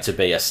wanted that to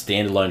be a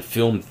standalone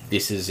film.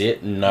 This is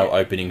it. No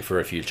opening for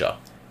a future.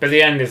 But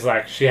the end is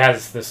like she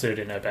has the suit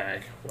in her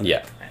bag.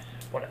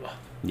 Whatever.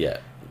 Yeah.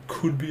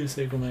 Could be a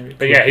sequel maybe.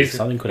 But yeah, he's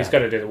got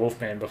to do the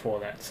Wolfman before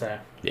that. So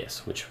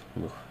yes, which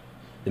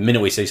the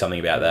minute we see something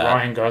about that,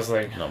 Ryan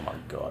Gosling. Oh my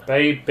God,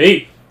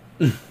 baby.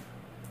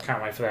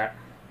 Can't wait for that.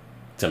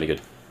 It's gonna be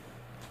good.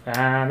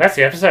 That's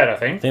the episode, I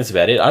think. That's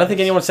about it. I don't think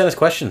anyone sent us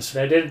questions.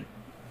 They did.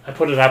 I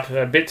put it up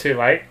a bit too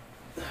late.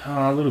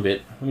 A little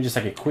bit. Let me just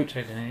take a quick.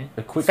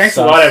 Thanks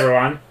a lot,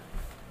 everyone.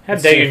 How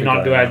dare you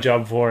not do our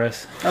job for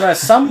us? I know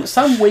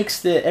some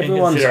weeks that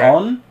everyone's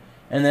on,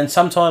 and then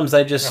sometimes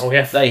they just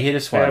they hit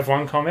us one. We have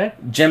one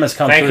comment. Gemma's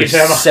come through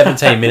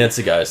 17 minutes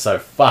ago, so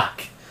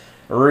fuck.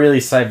 Really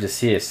saved us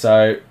here.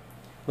 So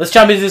let's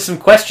jump into some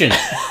questions.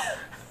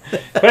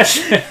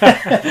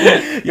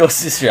 Your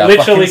sister,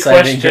 literally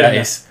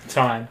question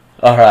time.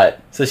 All right.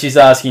 So she's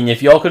asking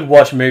if y'all could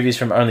watch movies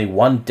from only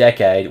one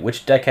decade,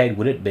 which decade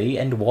would it be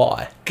and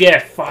why? Yeah,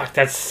 fuck.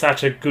 That's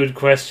such a good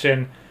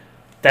question.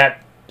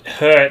 That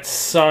hurts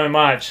so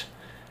much.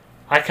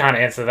 I can't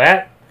answer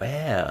that.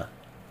 Wow.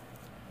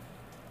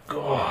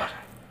 God.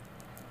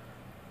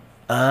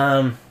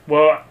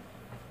 Well,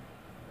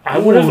 I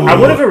would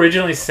have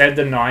originally said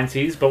the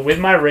 90s, but with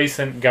my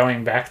recent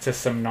going back to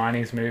some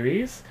 90s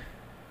movies,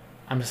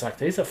 I'm just like,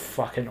 these are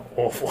fucking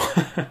awful.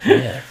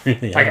 Yeah,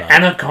 really like are.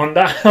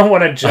 Anaconda. I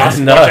want to just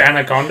watch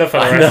Anaconda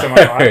for the rest of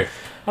my life.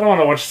 I don't want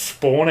to watch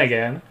Spawn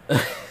again.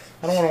 I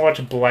don't want to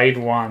watch Blade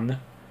 1.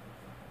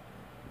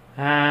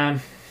 The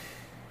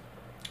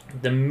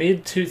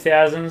mid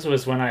 2000s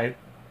was when I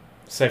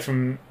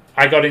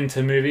got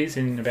into movies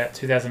in about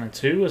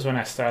 2002 was when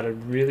I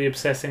started really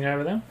obsessing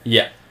over them.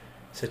 Yeah.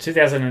 So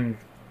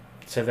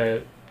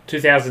the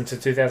 2000 to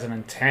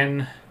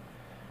 2010,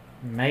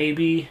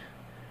 maybe,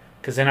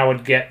 because then I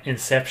would get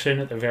Inception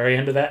at the very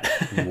end of that.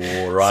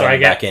 Right so on the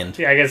back end.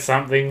 Yeah, I get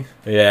something.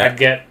 Yeah. I'd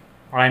get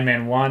Iron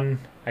Man 1.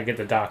 I get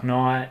The Dark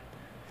Knight.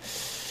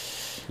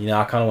 You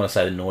know, I kind of want to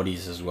say the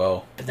noughties as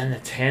well. But then the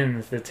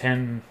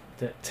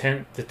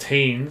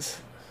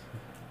teens,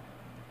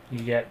 you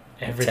get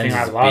everything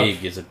I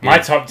love. My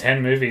top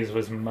 10 movies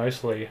was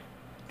mostly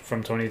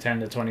from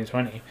 2010 to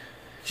 2020.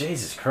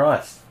 Jesus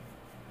Christ.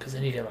 Because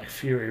then you get like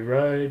Fury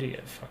Road, you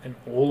get fucking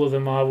all of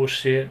the Marvel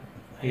shit,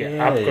 you get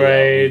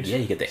Upgrade,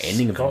 you get the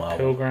ending of the Marvel.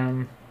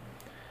 Pilgrim,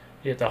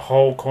 you get the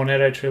whole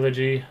Cornetto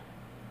trilogy.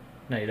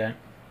 No, you don't.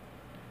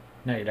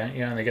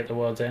 You only get The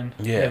World's End.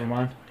 Yeah. Never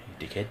mind.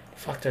 You dickhead.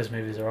 Fuck, those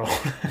movies are old.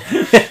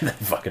 They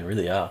fucking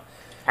really are.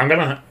 I'm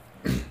gonna...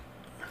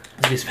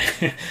 Excuse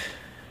me.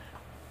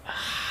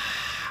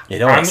 You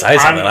don't want to say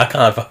something.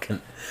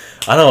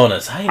 I don't want to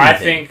say anything. I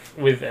think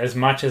with as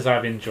much as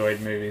I've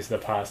enjoyed movies the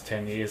past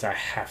 10 years, I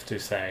have to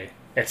say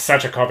it's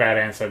such a cop-out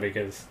answer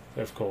because,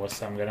 of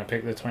course, I'm going to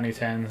pick the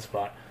 2010s,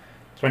 but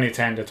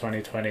 2010 to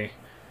 2020.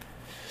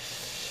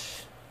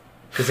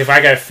 Because if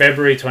I go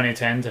February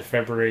 2010 to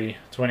February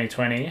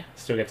 2020, I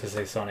still get to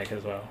see Sonic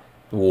as well.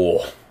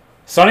 Whoa.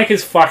 Sonic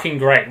is fucking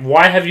great.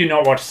 Why have you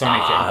not watched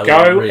Sonic yet?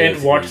 Go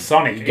and watch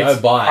Sonic.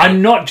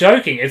 I'm not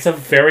joking. It's a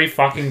very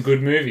fucking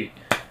good movie.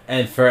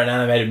 And for an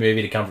animated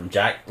movie to come from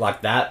Jack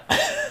like that,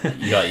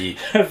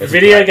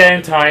 video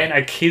game tie-in,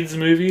 a kids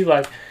movie,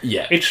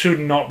 yeah, it should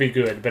not be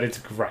good, but it's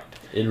great.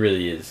 It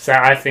really is. So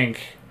I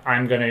think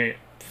I'm going to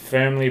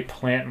firmly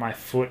plant my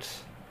foot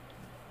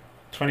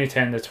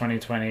 2010 to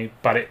 2020,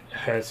 but it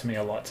hurts me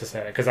a lot to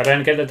say it because I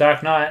don't get The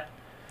Dark Knight.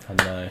 I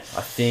know.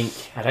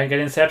 I don't get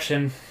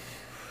Inception.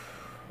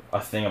 I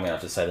think I'm going to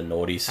have to say the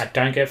noughties. I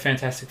don't get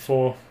Fantastic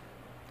Four.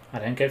 I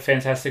don't get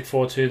Fantastic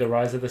Four 2, The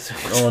Rise of the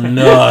Silver Oh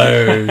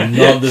no,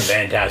 not the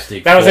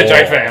Fantastic That Four. was a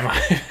joke for Emma.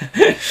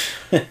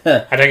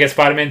 I don't get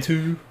Spider-Man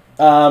 2.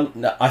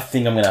 No, I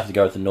think I'm going to have to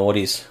go with the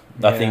noughties.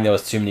 I think there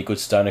was too many good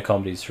stoner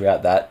comedies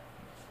throughout that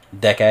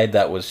decade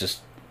that was just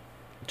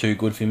too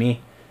good for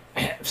me.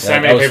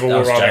 Many people will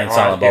roll their eyes. Jay and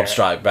Silent Bob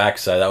Strike Back,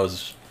 so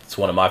it's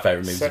one of my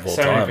favourite movies of all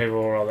time. So many people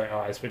will roll their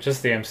eyes, but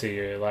just the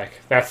MCU,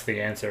 like, that's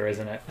the answer,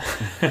 isn't it?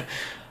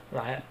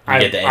 Like,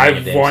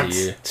 I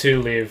want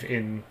to live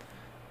in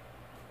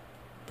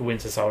the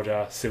Winter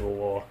Soldier, Civil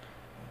War.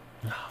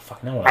 Oh,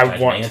 fuck, no one I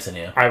want my answer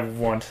now. I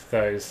want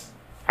those.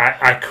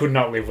 I could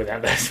not live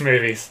without those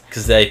movies.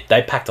 Because they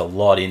packed a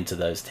lot into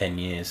those 10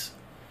 years.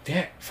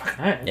 Yeah, fuck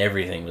no.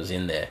 Everything was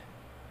in there.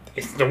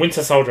 It's the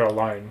Winter Soldier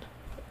alone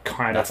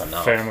kind of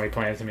firmly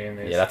planted me in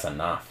this. Yeah, that's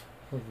enough.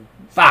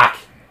 Fuck!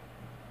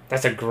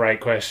 That's a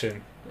great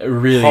question. It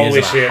really Holy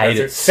is. shit. I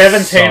hate it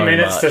 17 so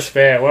minutes much. To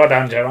spare. Well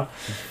done, Gemma.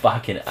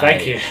 Fucking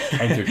Thank you.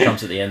 Came through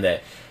trumps at the end there.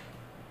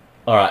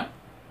 Alright.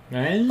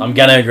 I'm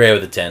going to agree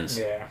with the 10s.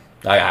 Yeah.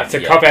 It's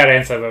a cop-out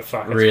answer, but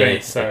fuck, it's really,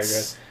 been so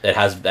good. It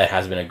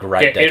has been a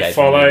great decade. It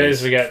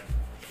follows. We get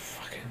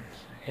fucking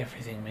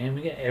everything, man.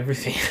 We get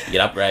everything. Get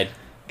Upgrade.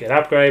 Get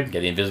Upgrade.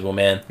 Get the Invisible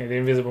Man. Get the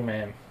Invisible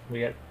Man. We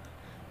get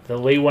the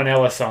Lee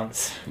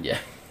Renaissance. Yeah.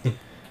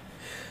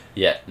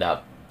 Yeah. No.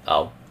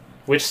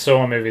 Which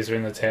Saw movies were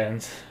in the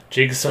 10s?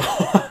 Jigsaw.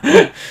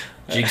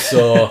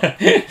 Jigsaw.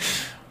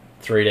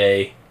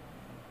 3D.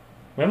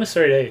 When was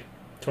 3D?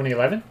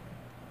 2011.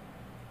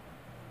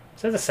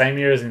 Is that the same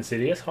year as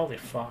Insidious? Holy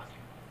fuck.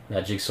 No,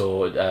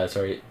 Jigsaw,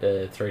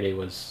 3D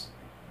was...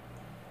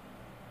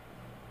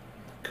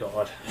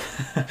 God.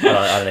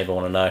 I don't even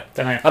want to know.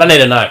 Don't know. I don't need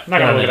to know. I'm not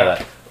going to look it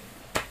up.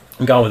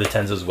 I'm going with the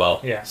 10s as well.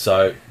 Yeah.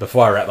 So,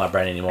 before I wrap my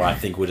brain anymore, I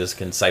think we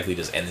can safely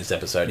just end this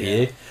episode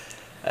here.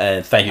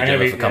 And thank you,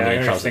 Gemma, for coming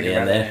and trumps at the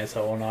end there.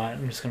 So all night.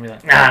 I'm just going to be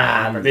like,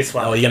 nah, but this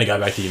one. Oh, you're going to go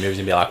back to your movies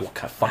and be like, what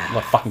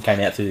fucking came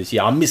out through this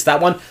year? I missed that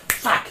one.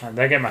 Fuck.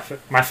 Don't get my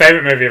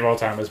favourite movie of all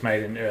time was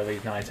made in early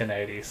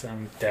 1980s.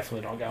 I'm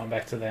definitely not going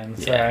back to then.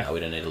 So. Yeah,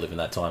 we don't need to live in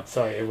that time.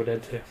 Sorry, it would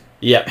have too.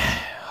 Yep.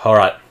 All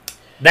right.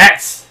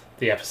 That's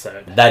the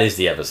episode. That is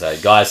the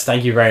episode. Guys,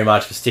 thank you very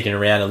much for sticking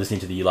around and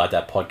listening to the You Like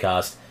That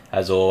podcast.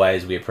 As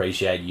always, we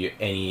appreciate you.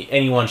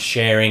 Anyone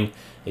sharing.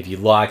 If you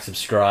like,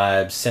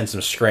 subscribe, send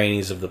some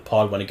screenies of the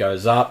pod when it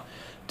goes up.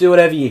 Do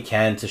whatever you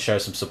can to show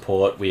some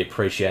support. We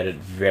appreciate it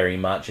very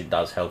much. It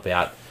does help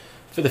out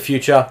for the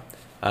future.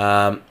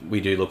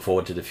 We do look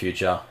forward to the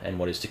future and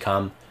what is to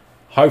come.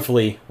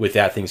 Hopefully,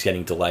 without things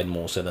getting delayed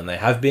more so than they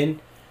have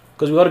been.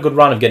 Because we've got a good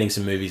run of getting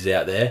some movies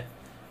out there.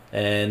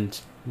 And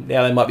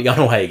now they might be going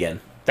away again.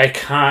 They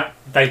cannot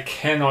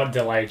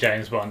delay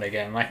James Bond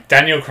again. Like,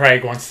 Daniel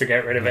Craig wants to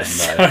get rid of it.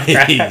 No,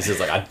 he's just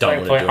like, I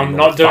don't want to do it. I'm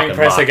not doing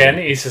press again.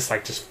 He's just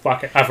like, just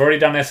fuck it. I've already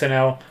done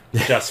SNL.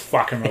 Just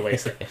fucking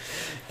release it.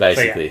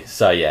 Basically.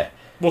 So, yeah.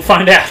 We'll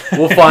find out.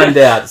 We'll find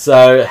out.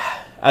 So,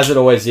 as it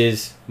always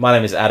is, my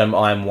name is Adam.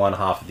 I'm one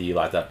half of the You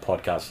Like That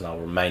podcast, and I'll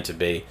remain to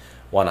be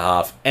one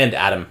half and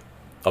Adam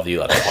of the You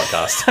Like That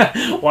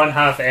podcast. One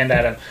half and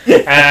Adam.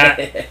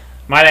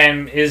 My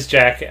name is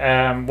Jack.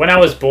 When I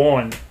was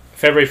born...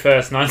 February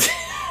 1st,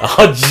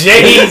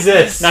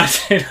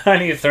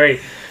 1993.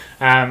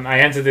 I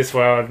entered this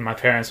world. My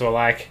parents were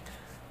like,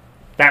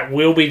 that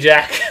will be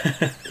Jack.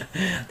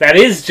 That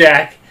is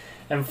Jack.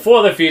 And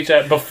for the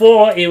future,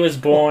 before he was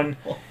born,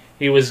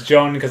 he was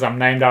John because I'm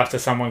named after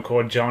someone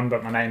called John,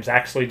 but my name's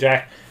actually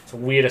Jack. It's a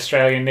weird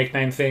Australian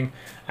nickname thing.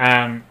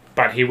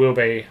 But he will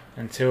be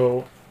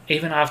until,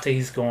 even after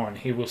he's gone,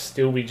 he will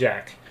still be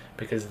Jack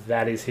because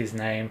that is his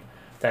name.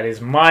 That is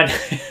my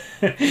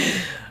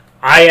name.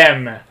 I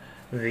am...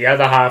 the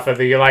other half of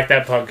the You Like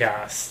That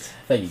podcast.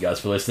 Thank you guys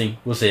for listening.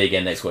 We'll see you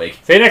again next week.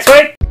 See you next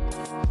week!